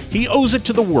Cher. He owes it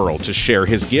to the world to share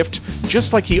his gift,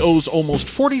 just like he owes almost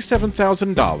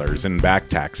 $47,000 in back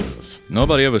taxes.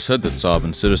 Nobody ever said that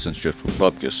sovereign citizenships were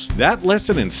bupkis. That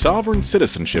lesson in sovereign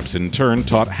citizenships in turn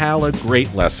taught Hal a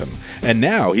great lesson. And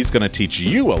now he's going to teach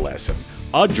you a lesson,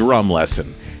 a drum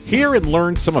lesson. Hear and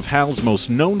learn some of Hal's most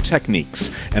known techniques.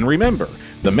 And remember,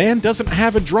 the man doesn't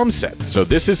have a drum set, so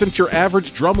this isn't your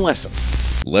average drum lesson.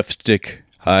 Left stick,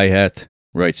 hi-hat,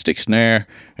 right stick snare,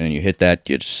 and then you hit that,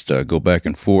 you just go back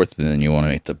and forth, and then you want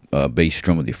to hit the bass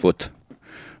drum with your foot.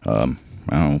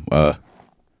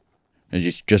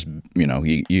 Just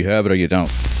you have it or you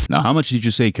don't. Now, how much did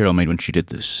you say Carol made when she did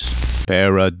this?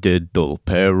 Paradiddle,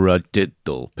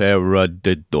 paradiddle,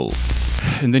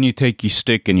 paradiddle. And then you take your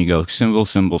stick and you go cymbal,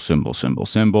 cymbal, cymbal, cymbal,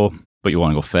 cymbal, but you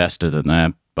want to go faster than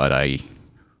that, but I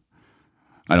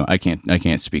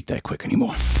can't speak that quick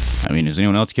anymore. I mean, is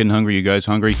anyone else getting hungry? You guys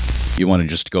hungry? You want to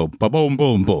just go boom,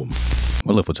 boom, boom.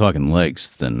 Well, if we're talking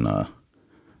legs, then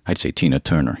I'd say Tina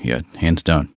Turner. Yeah, hands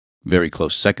down. Very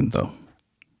close second, though.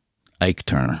 Ike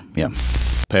Turner. Yeah.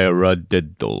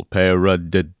 Paradiddle,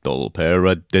 paradiddle,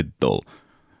 paradiddle.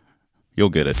 You'll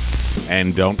get it.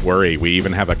 And don't worry, we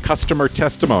even have a customer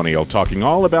testimonial talking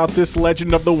all about this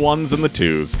legend of the ones and the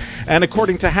twos. And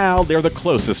according to Hal, they're the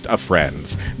closest of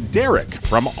friends. Derek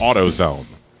from AutoZone.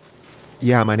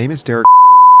 Yeah, my name is Derek.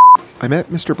 I met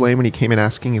Mr. Blaine when he came in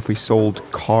asking if we sold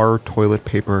car toilet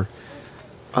paper.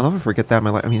 I'll never forget that in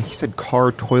my life. I mean, he said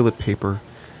car toilet paper.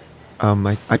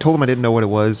 I told him I didn't know what it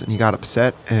was, and he got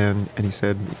upset, and he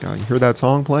said, you hear that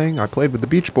song playing? I played with the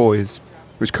Beach Boys.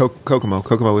 It was Kokomo.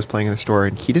 Kokomo was playing in the store,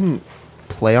 and he didn't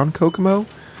play on Kokomo,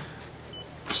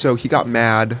 so he got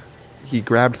mad. He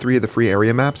grabbed 3 of the free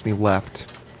area maps, and he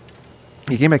left.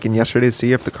 He came back in yesterday to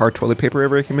see if the car toilet paper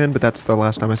ever came in, but that's the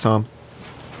last time I saw him.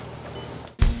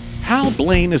 Hal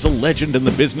Blaine is a legend in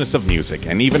the business of music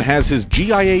and even has his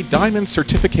GIA Diamond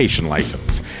certification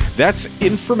license. That's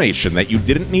information that you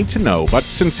didn't need to know, but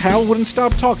since Hal wouldn't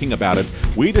stop talking about it,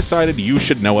 we decided you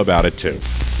should know about it too.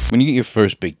 When you get your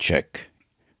first big check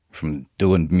from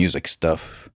doing music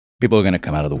stuff, people are going to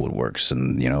come out of the woodworks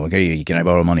and, okay, can I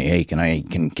borrow money? Hey,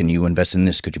 can you invest in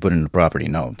this? Could you put it in the property?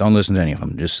 No, don't listen to any of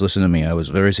them. Just listen to me. I was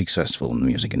very successful in the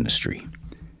music industry.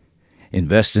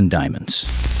 Invest in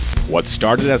diamonds. What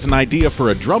started as an idea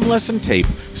for a drum lesson tape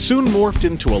soon morphed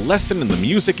into a lesson in the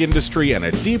music industry and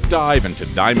a deep dive into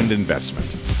diamond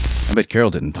investment. I bet Carol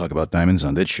didn't talk about diamonds,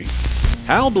 did she?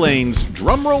 Hal Blaine's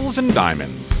Drum Rolls and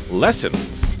Diamonds,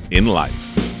 Lessons in Life.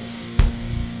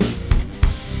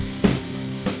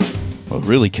 What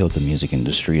really killed the music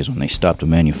industry is when they stopped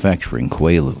manufacturing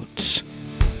Quaaludes.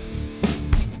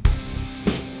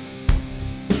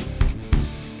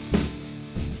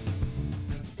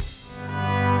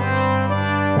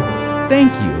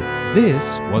 Thank you.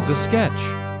 This was a sketch.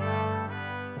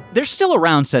 They're still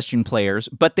around, session players,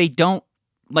 but they don't,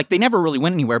 they never really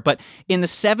went anywhere. But in the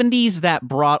 70s, that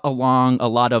brought along a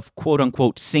lot of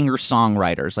quote-unquote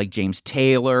singer-songwriters like James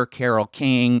Taylor, Carole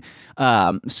King.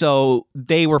 So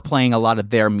they were playing a lot of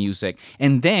their music.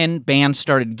 And then bands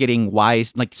started getting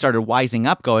started wising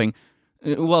up going,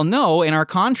 well, no, in our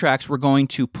contracts, we're going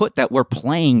to put that we're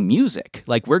playing music.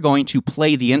 We're going to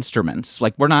play the instruments.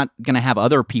 We're not going to have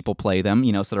other people play them,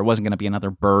 so there wasn't going to be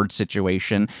another Bird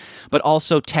situation. But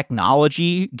also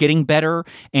technology getting better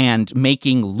and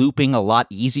making looping a lot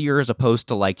easier as opposed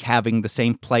to, having the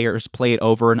same players play it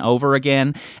over and over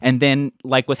again. And then,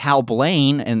 with Hal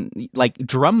Blaine and,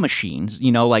 drum machines,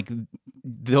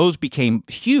 those became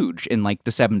huge in the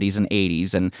 70s and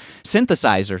 80s and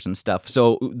synthesizers and stuff.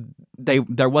 So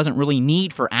there wasn't really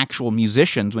need for actual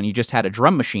musicians when you just had a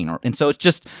drum machine. And so it's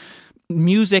just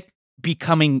music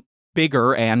becoming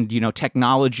bigger and,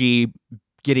 technology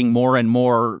getting more and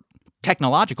more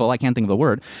technological. I can't think of the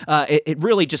word. It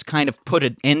really just kind of put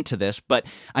an end to this. But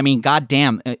I mean,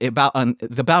 goddamn,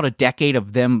 about a decade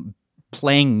of them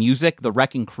playing music, the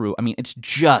Wrecking Crew, I mean, it's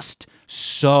just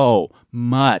so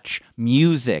much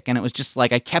music. And it was just I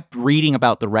kept reading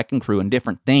about the Wrecking Crew and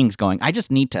different things going, I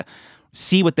just need to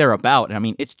see what they're about. And I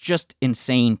mean, it's just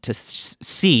insane to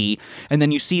see. And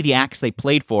then you see the acts they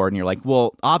played for and you're like,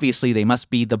 well, obviously they must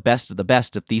be the best of the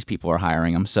best if these people are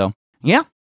hiring them. So yeah,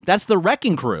 that's the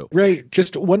Wrecking Crew. Ray,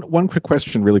 just one quick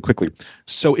question really quickly.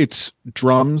 So it's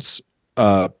drums,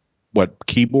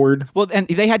 keyboard? Well, and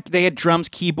they had drums,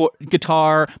 keyboard,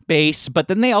 guitar, bass, but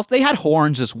then they had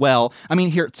horns as well. I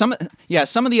mean, here some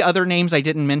of the other names I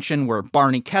didn't mention were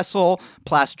Barney Kessel,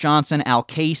 Plas Johnson, Al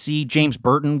Casey, James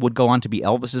Burton would go on to be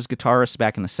Elvis's guitarist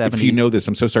back in the 70s. If you know this,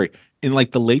 I'm so sorry. In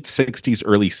the late 60s,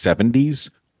 early 70s,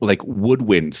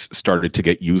 woodwinds started to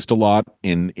get used a lot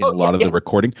in a lot of the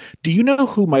recording. Do you know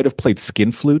who might have played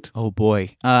skin flute? Oh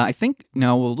boy, I think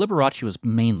Liberace was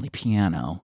mainly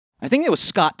piano. I think it was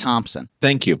Scott Thompson.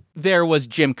 Thank you. There was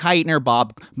Jim Keitner,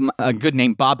 a good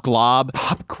name, Bob Glaub.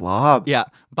 Bob Glaub. Yeah,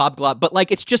 Bob Glaub. But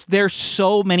it's just there's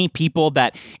so many people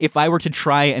that if I were to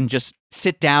try and just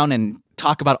sit down and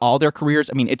talk about all their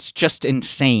careers, I mean, it's just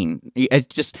insane.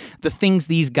 It's just the things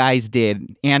these guys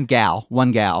did, and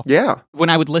one gal. Yeah.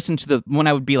 When I would when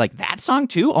I would be like, that song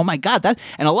too? Oh my God, that.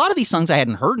 And a lot of these songs I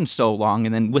hadn't heard in so long.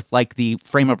 And then with the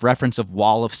frame of reference of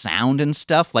Wall of Sound and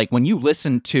stuff, when you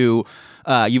listen to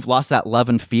You've Lost That Love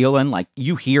and Feeling,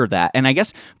 you hear that. And I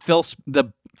guess Phil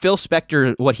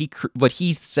Spector, what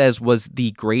he says was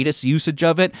the greatest usage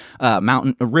of it,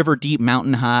 River Deep,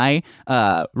 Mountain High,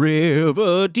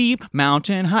 River Deep,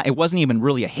 Mountain High. It wasn't even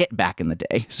really a hit back in the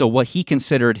day. So what he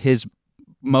considered his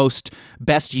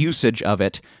best usage of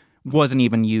it wasn't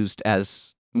even used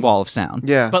as wall of sound.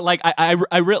 Yeah. But like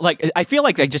I feel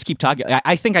like I just keep talking.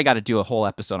 I think I got to do a whole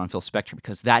episode on Phil Spector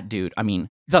because that dude, I mean,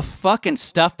 the fucking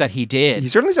stuff that he did. He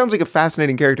certainly sounds like a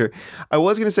fascinating character. I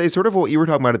was going to say sort of what you were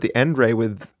talking about at the end, Ray,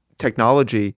 with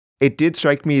technology. It did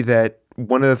strike me that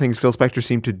one of the things Phil Spector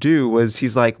seemed to do was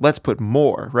he's like, let's put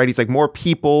more, right? He's like more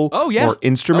people, more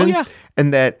instruments.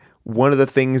 And that one of the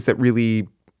things that really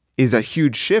is a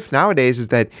huge shift nowadays is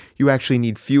that you actually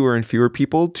need fewer and fewer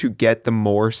people to get the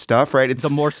more stuff, right? It's the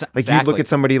more like you look at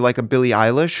somebody like a Billie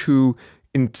Eilish who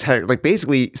like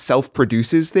basically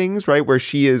self-produces things, right? Where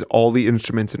she is all the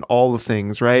instruments and all the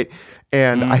things, right?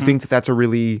 And I think that that's a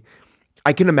really,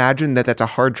 I can imagine that that's a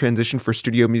hard transition for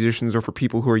studio musicians or for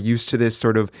people who are used to this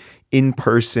sort of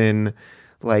in-person,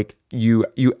 like you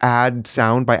add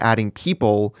sound by adding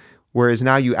people, whereas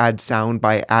now you add sound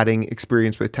by adding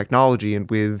experience with technology and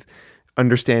with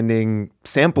understanding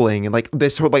sampling and like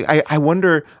this sort of like I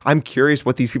wonder, I'm curious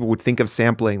what these people would think of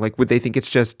sampling. Like would they think it's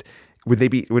just, would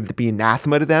it be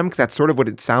anathema to them? Because that's sort of what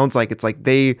it sounds like. It's like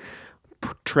they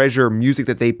treasure music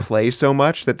that they play so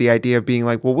much that the idea of being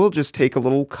like, well, we'll just take a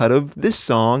little cut of this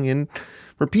song and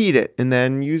repeat it and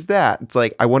then use that. It's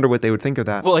like, I wonder what they would think of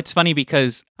that. Well, it's funny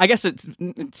because I guess it's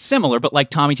similar, but like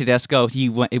Tommy Tedesco, he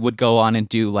would go on and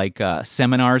do like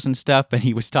seminars and stuff. And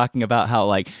he was talking about how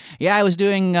like, yeah, I was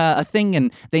doing a thing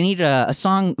and they needed a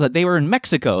song that they were in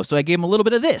Mexico. So I gave them a little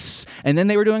bit of this. And then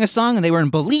they were doing a song and they were in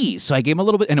Belize. So I gave them a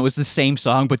little bit, and it was the same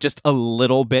song, but just a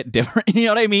little bit different. You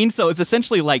know what I mean? So it's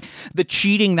essentially like the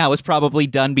cheating that was probably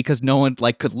done because no one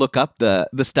like could look up the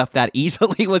stuff that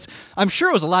easily was, I'm sure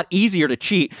it was a lot easier to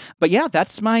cheat. But yeah,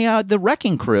 that's my the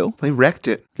Wrecking Crew. They wrecked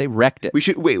it. They wrecked it.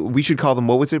 We should call them,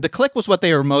 what was it? The Click was what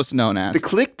they were most known as. The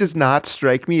Click does not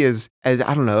strike me as I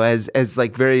don't know, as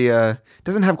like very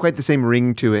doesn't have quite the same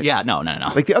ring to it. Yeah, no.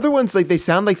 Like the other ones, like they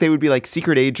sound like they would be like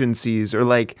secret agencies or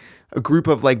like a group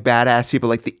of like badass people,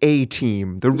 like the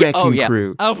A-Team, the Wrecking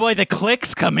Crew. Oh boy, the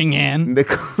Click's coming in.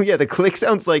 The Click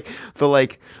sounds like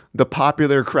the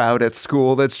popular crowd at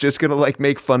school that's just gonna like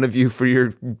make fun of you for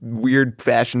your weird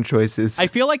fashion choices. I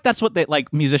feel like that's what they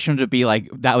like musicians would be like.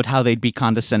 That would how they'd be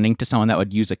condescending to someone that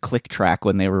would use a click track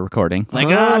when they were recording. Like,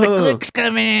 the Click's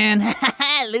coming in,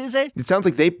 loser. It sounds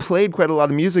like they played quite a lot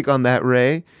of music on that,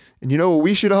 Ray. And you know what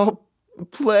we should all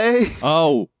play?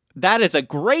 Oh, that is a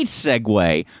great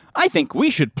segue. I think we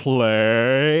should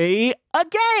play a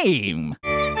game.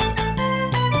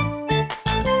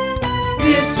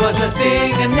 This was a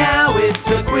thing and now it's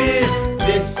a quiz.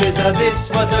 This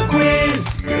was a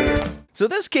quiz. So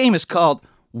this game is called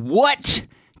What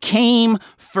Came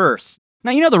First?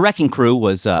 Now, you know the Wrecking Crew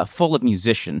was full of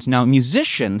musicians. Now,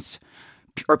 musicians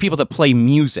are people that play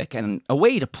music, and a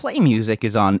way to play music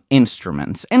is on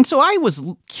instruments. And so I was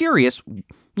curious,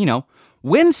 you know,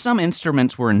 when some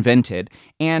instruments were invented,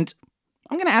 and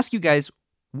I'm going to ask you guys,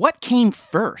 what came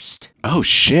first? Oh,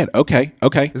 shit. Okay. It's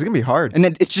going to be hard. And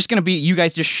it's just going to be, you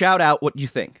guys just shout out what you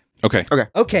think.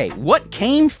 Okay, what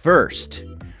came first?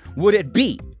 Would it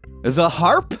be the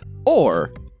harp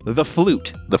or the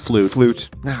flute? The flute.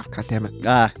 Ah, God damn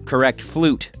it. Correct,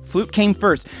 flute. Flute came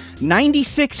first,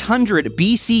 9600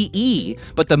 BCE,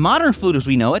 but the modern flute as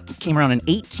we know it came around in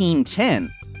 1810.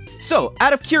 So,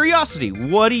 out of curiosity,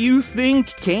 what do you think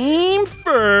came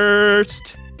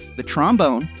first? The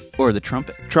trombone or the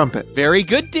trumpet? Trumpet. Very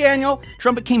good, Daniel.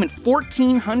 Trumpet came in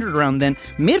 1400 around then.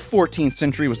 Mid-14th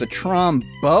century was a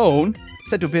trombone,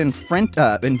 said to have been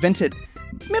invented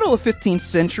middle of 15th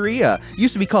century.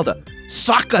 Used to be called a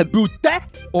sakabute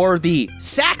or the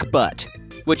sackbut,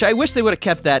 which I wish they would have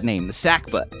kept that name, the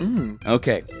sackbut.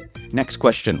 Okay, next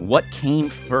question. What came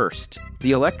first?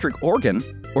 The electric organ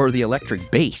or the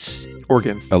electric bass?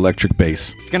 Organ. Electric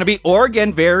bass. It's going to be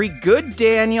organ. Very good,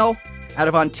 Daniel. Out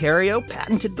of Ontario,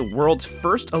 patented the world's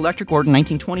first electric organ in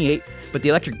 1928, but the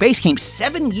electric bass came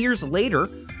 7 years later.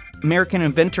 American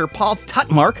inventor Paul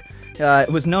Tutmark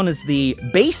was known as the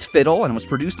bass fiddle and was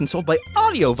produced and sold by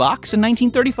Audiovox in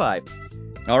 1935.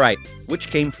 All right, which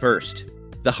came first?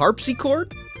 The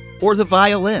harpsichord or the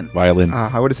violin? Violin.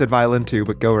 I would have said violin too,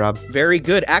 but go, Rob. Very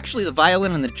good. Actually, the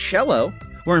violin and the cello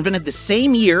were invented the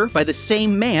same year by the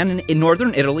same man in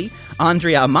northern Italy,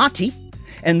 Andrea Amati.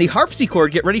 And the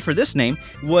harpsichord, get ready for this name,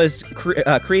 was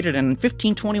created in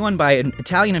 1521 by an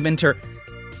Italian inventor,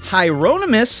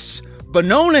 Hieronymus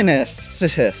Bononinus.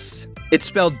 It's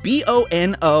spelled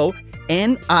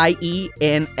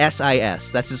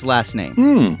Bononienis. That's his last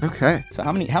name. Okay. So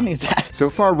how many is that? So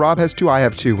far, Rob has 2, I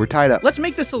have 2. We're tied up. Let's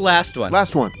make this the last one.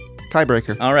 Last one.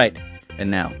 Tiebreaker. All right.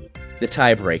 And now, the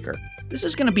tiebreaker. This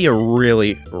is going to be a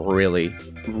really, really,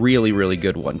 really, really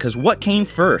good one. Because what came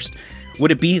first? Would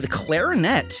it be the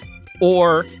clarinet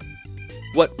or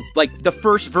the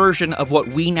first version of what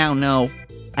we now know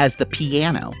as the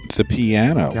piano. The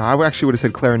piano. Yeah, I actually would have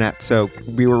said clarinet, so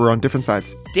we were on different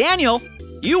sides. Daniel,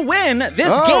 you win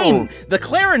this game. The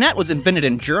clarinet was invented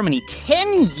in Germany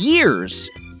 10 years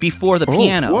before the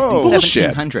piano in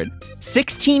 1700.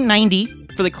 1690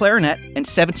 for the clarinet and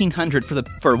 1700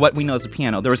 for what we know as the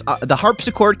piano. There was the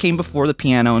harpsichord came before the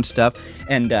piano and stuff.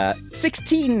 And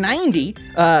 1690,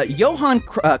 Johann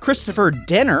Christopher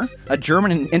Denner, a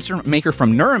German instrument maker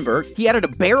from Nuremberg, he added a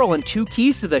barrel and 2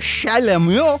 keys to the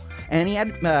Chalameux, and he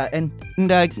had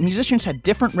musicians had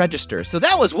different registers. So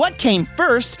that was what came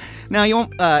first. Now,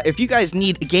 if you guys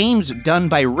need games done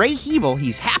by Ray Hebel,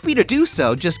 he's happy to do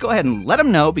so. Just go ahead and let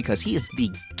him know because he is the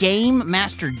Game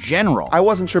Master General. I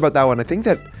wasn't sure about that one. I think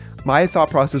that my thought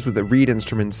process with the reed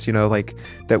instruments, like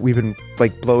that we've been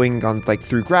like blowing on like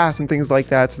through grass and things like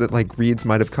that, so that like reeds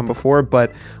might have come before.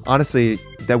 But honestly,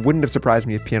 that wouldn't have surprised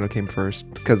me if piano came first,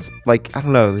 because like, I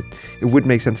don't know, it would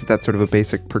make sense that sort of a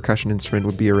basic percussion instrument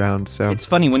would be around. So it's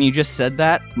funny when you just said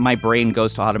that, my brain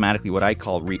goes to automatically what I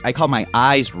call my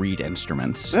eyes reed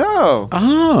instruments.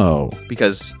 Oh,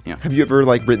 because have you ever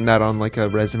like written that on like a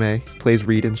resume? Plays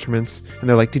reed instruments, and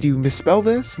they're like, "Did you misspell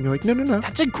this?" And you're like, "No."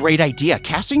 That's a great idea.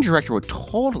 Casting director would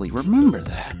totally remember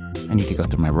that. I need to go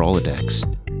through my Rolodex.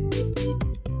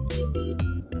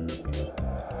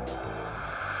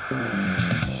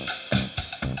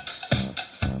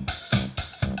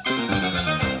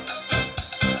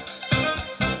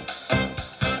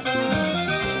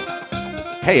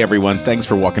 Hey everyone, thanks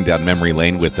for walking down memory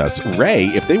lane with us. Ray,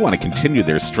 if they want to continue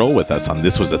their stroll with us on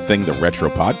This Was a Thing, the Retro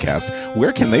Podcast,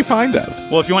 where can they find us?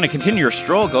 Well, if you want to continue your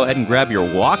stroll, go ahead and grab your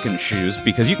walking shoes,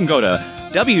 because you can go to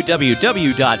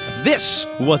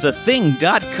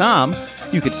www.thiswasathing.com.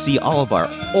 You could see all of our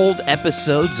old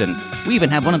episodes, and we even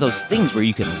have one of those things where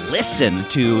you can listen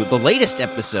to the latest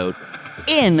episode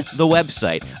in the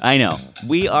website. I know,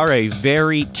 we are a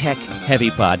very tech-heavy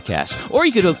podcast. Or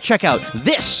you could go check out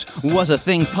This Was a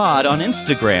Thing Pod on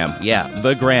Instagram. Yeah,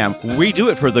 the gram. We do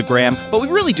it for the gram, but we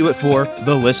really do it for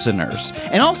the listeners.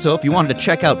 And also, if you wanted to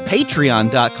check out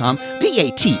patreon.com,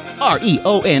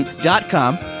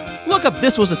 patreon.com, look up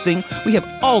This Was a Thing. We have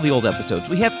all the old episodes.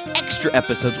 We have extra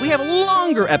episodes. We have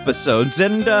longer episodes.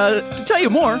 And to tell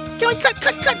you more,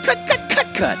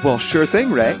 cut. Well, sure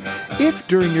thing, Ray. If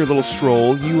during your little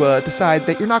stroll you decide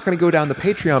that you're not going to go down the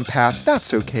Patreon path,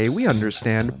 that's okay, we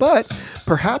understand. But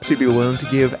perhaps you'd be willing to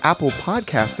give Apple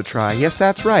Podcasts a try. Yes,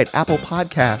 that's right, Apple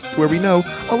Podcasts, where we know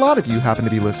a lot of you happen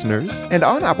to be listeners. And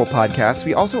on Apple Podcasts,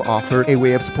 we also offer a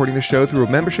way of supporting the show through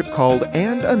a membership called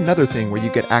And Another Thing, where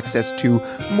you get access to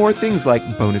more things like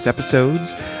bonus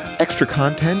episodes, extra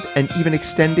content, and even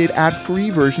extended ad-free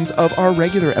versions of our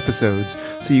regular episodes.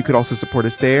 So you could also support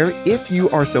us there if you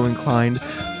are so inclined.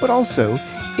 But also,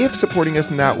 if supporting us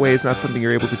in that way is not something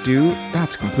you're able to do,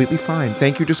 that's completely fine.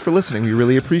 Thank you just for listening. We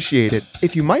really appreciate it.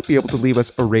 If you might be able to leave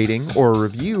us a rating or a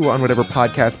review on whatever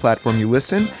podcast platform you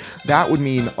listen, that would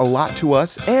mean a lot to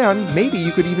us. And maybe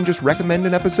you could even just recommend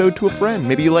an episode to a friend.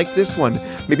 Maybe you like this one.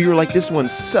 Maybe you were like, this one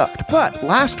sucked, but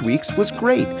last week's was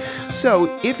great.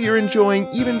 So if you're enjoying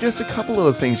even just a couple of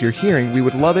the things you're hearing, we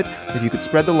would love it if you could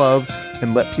spread the love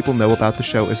and let people know about the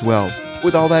show as well.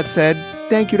 With all that said,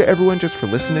 thank you to everyone just for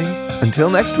listening.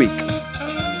 Until next week.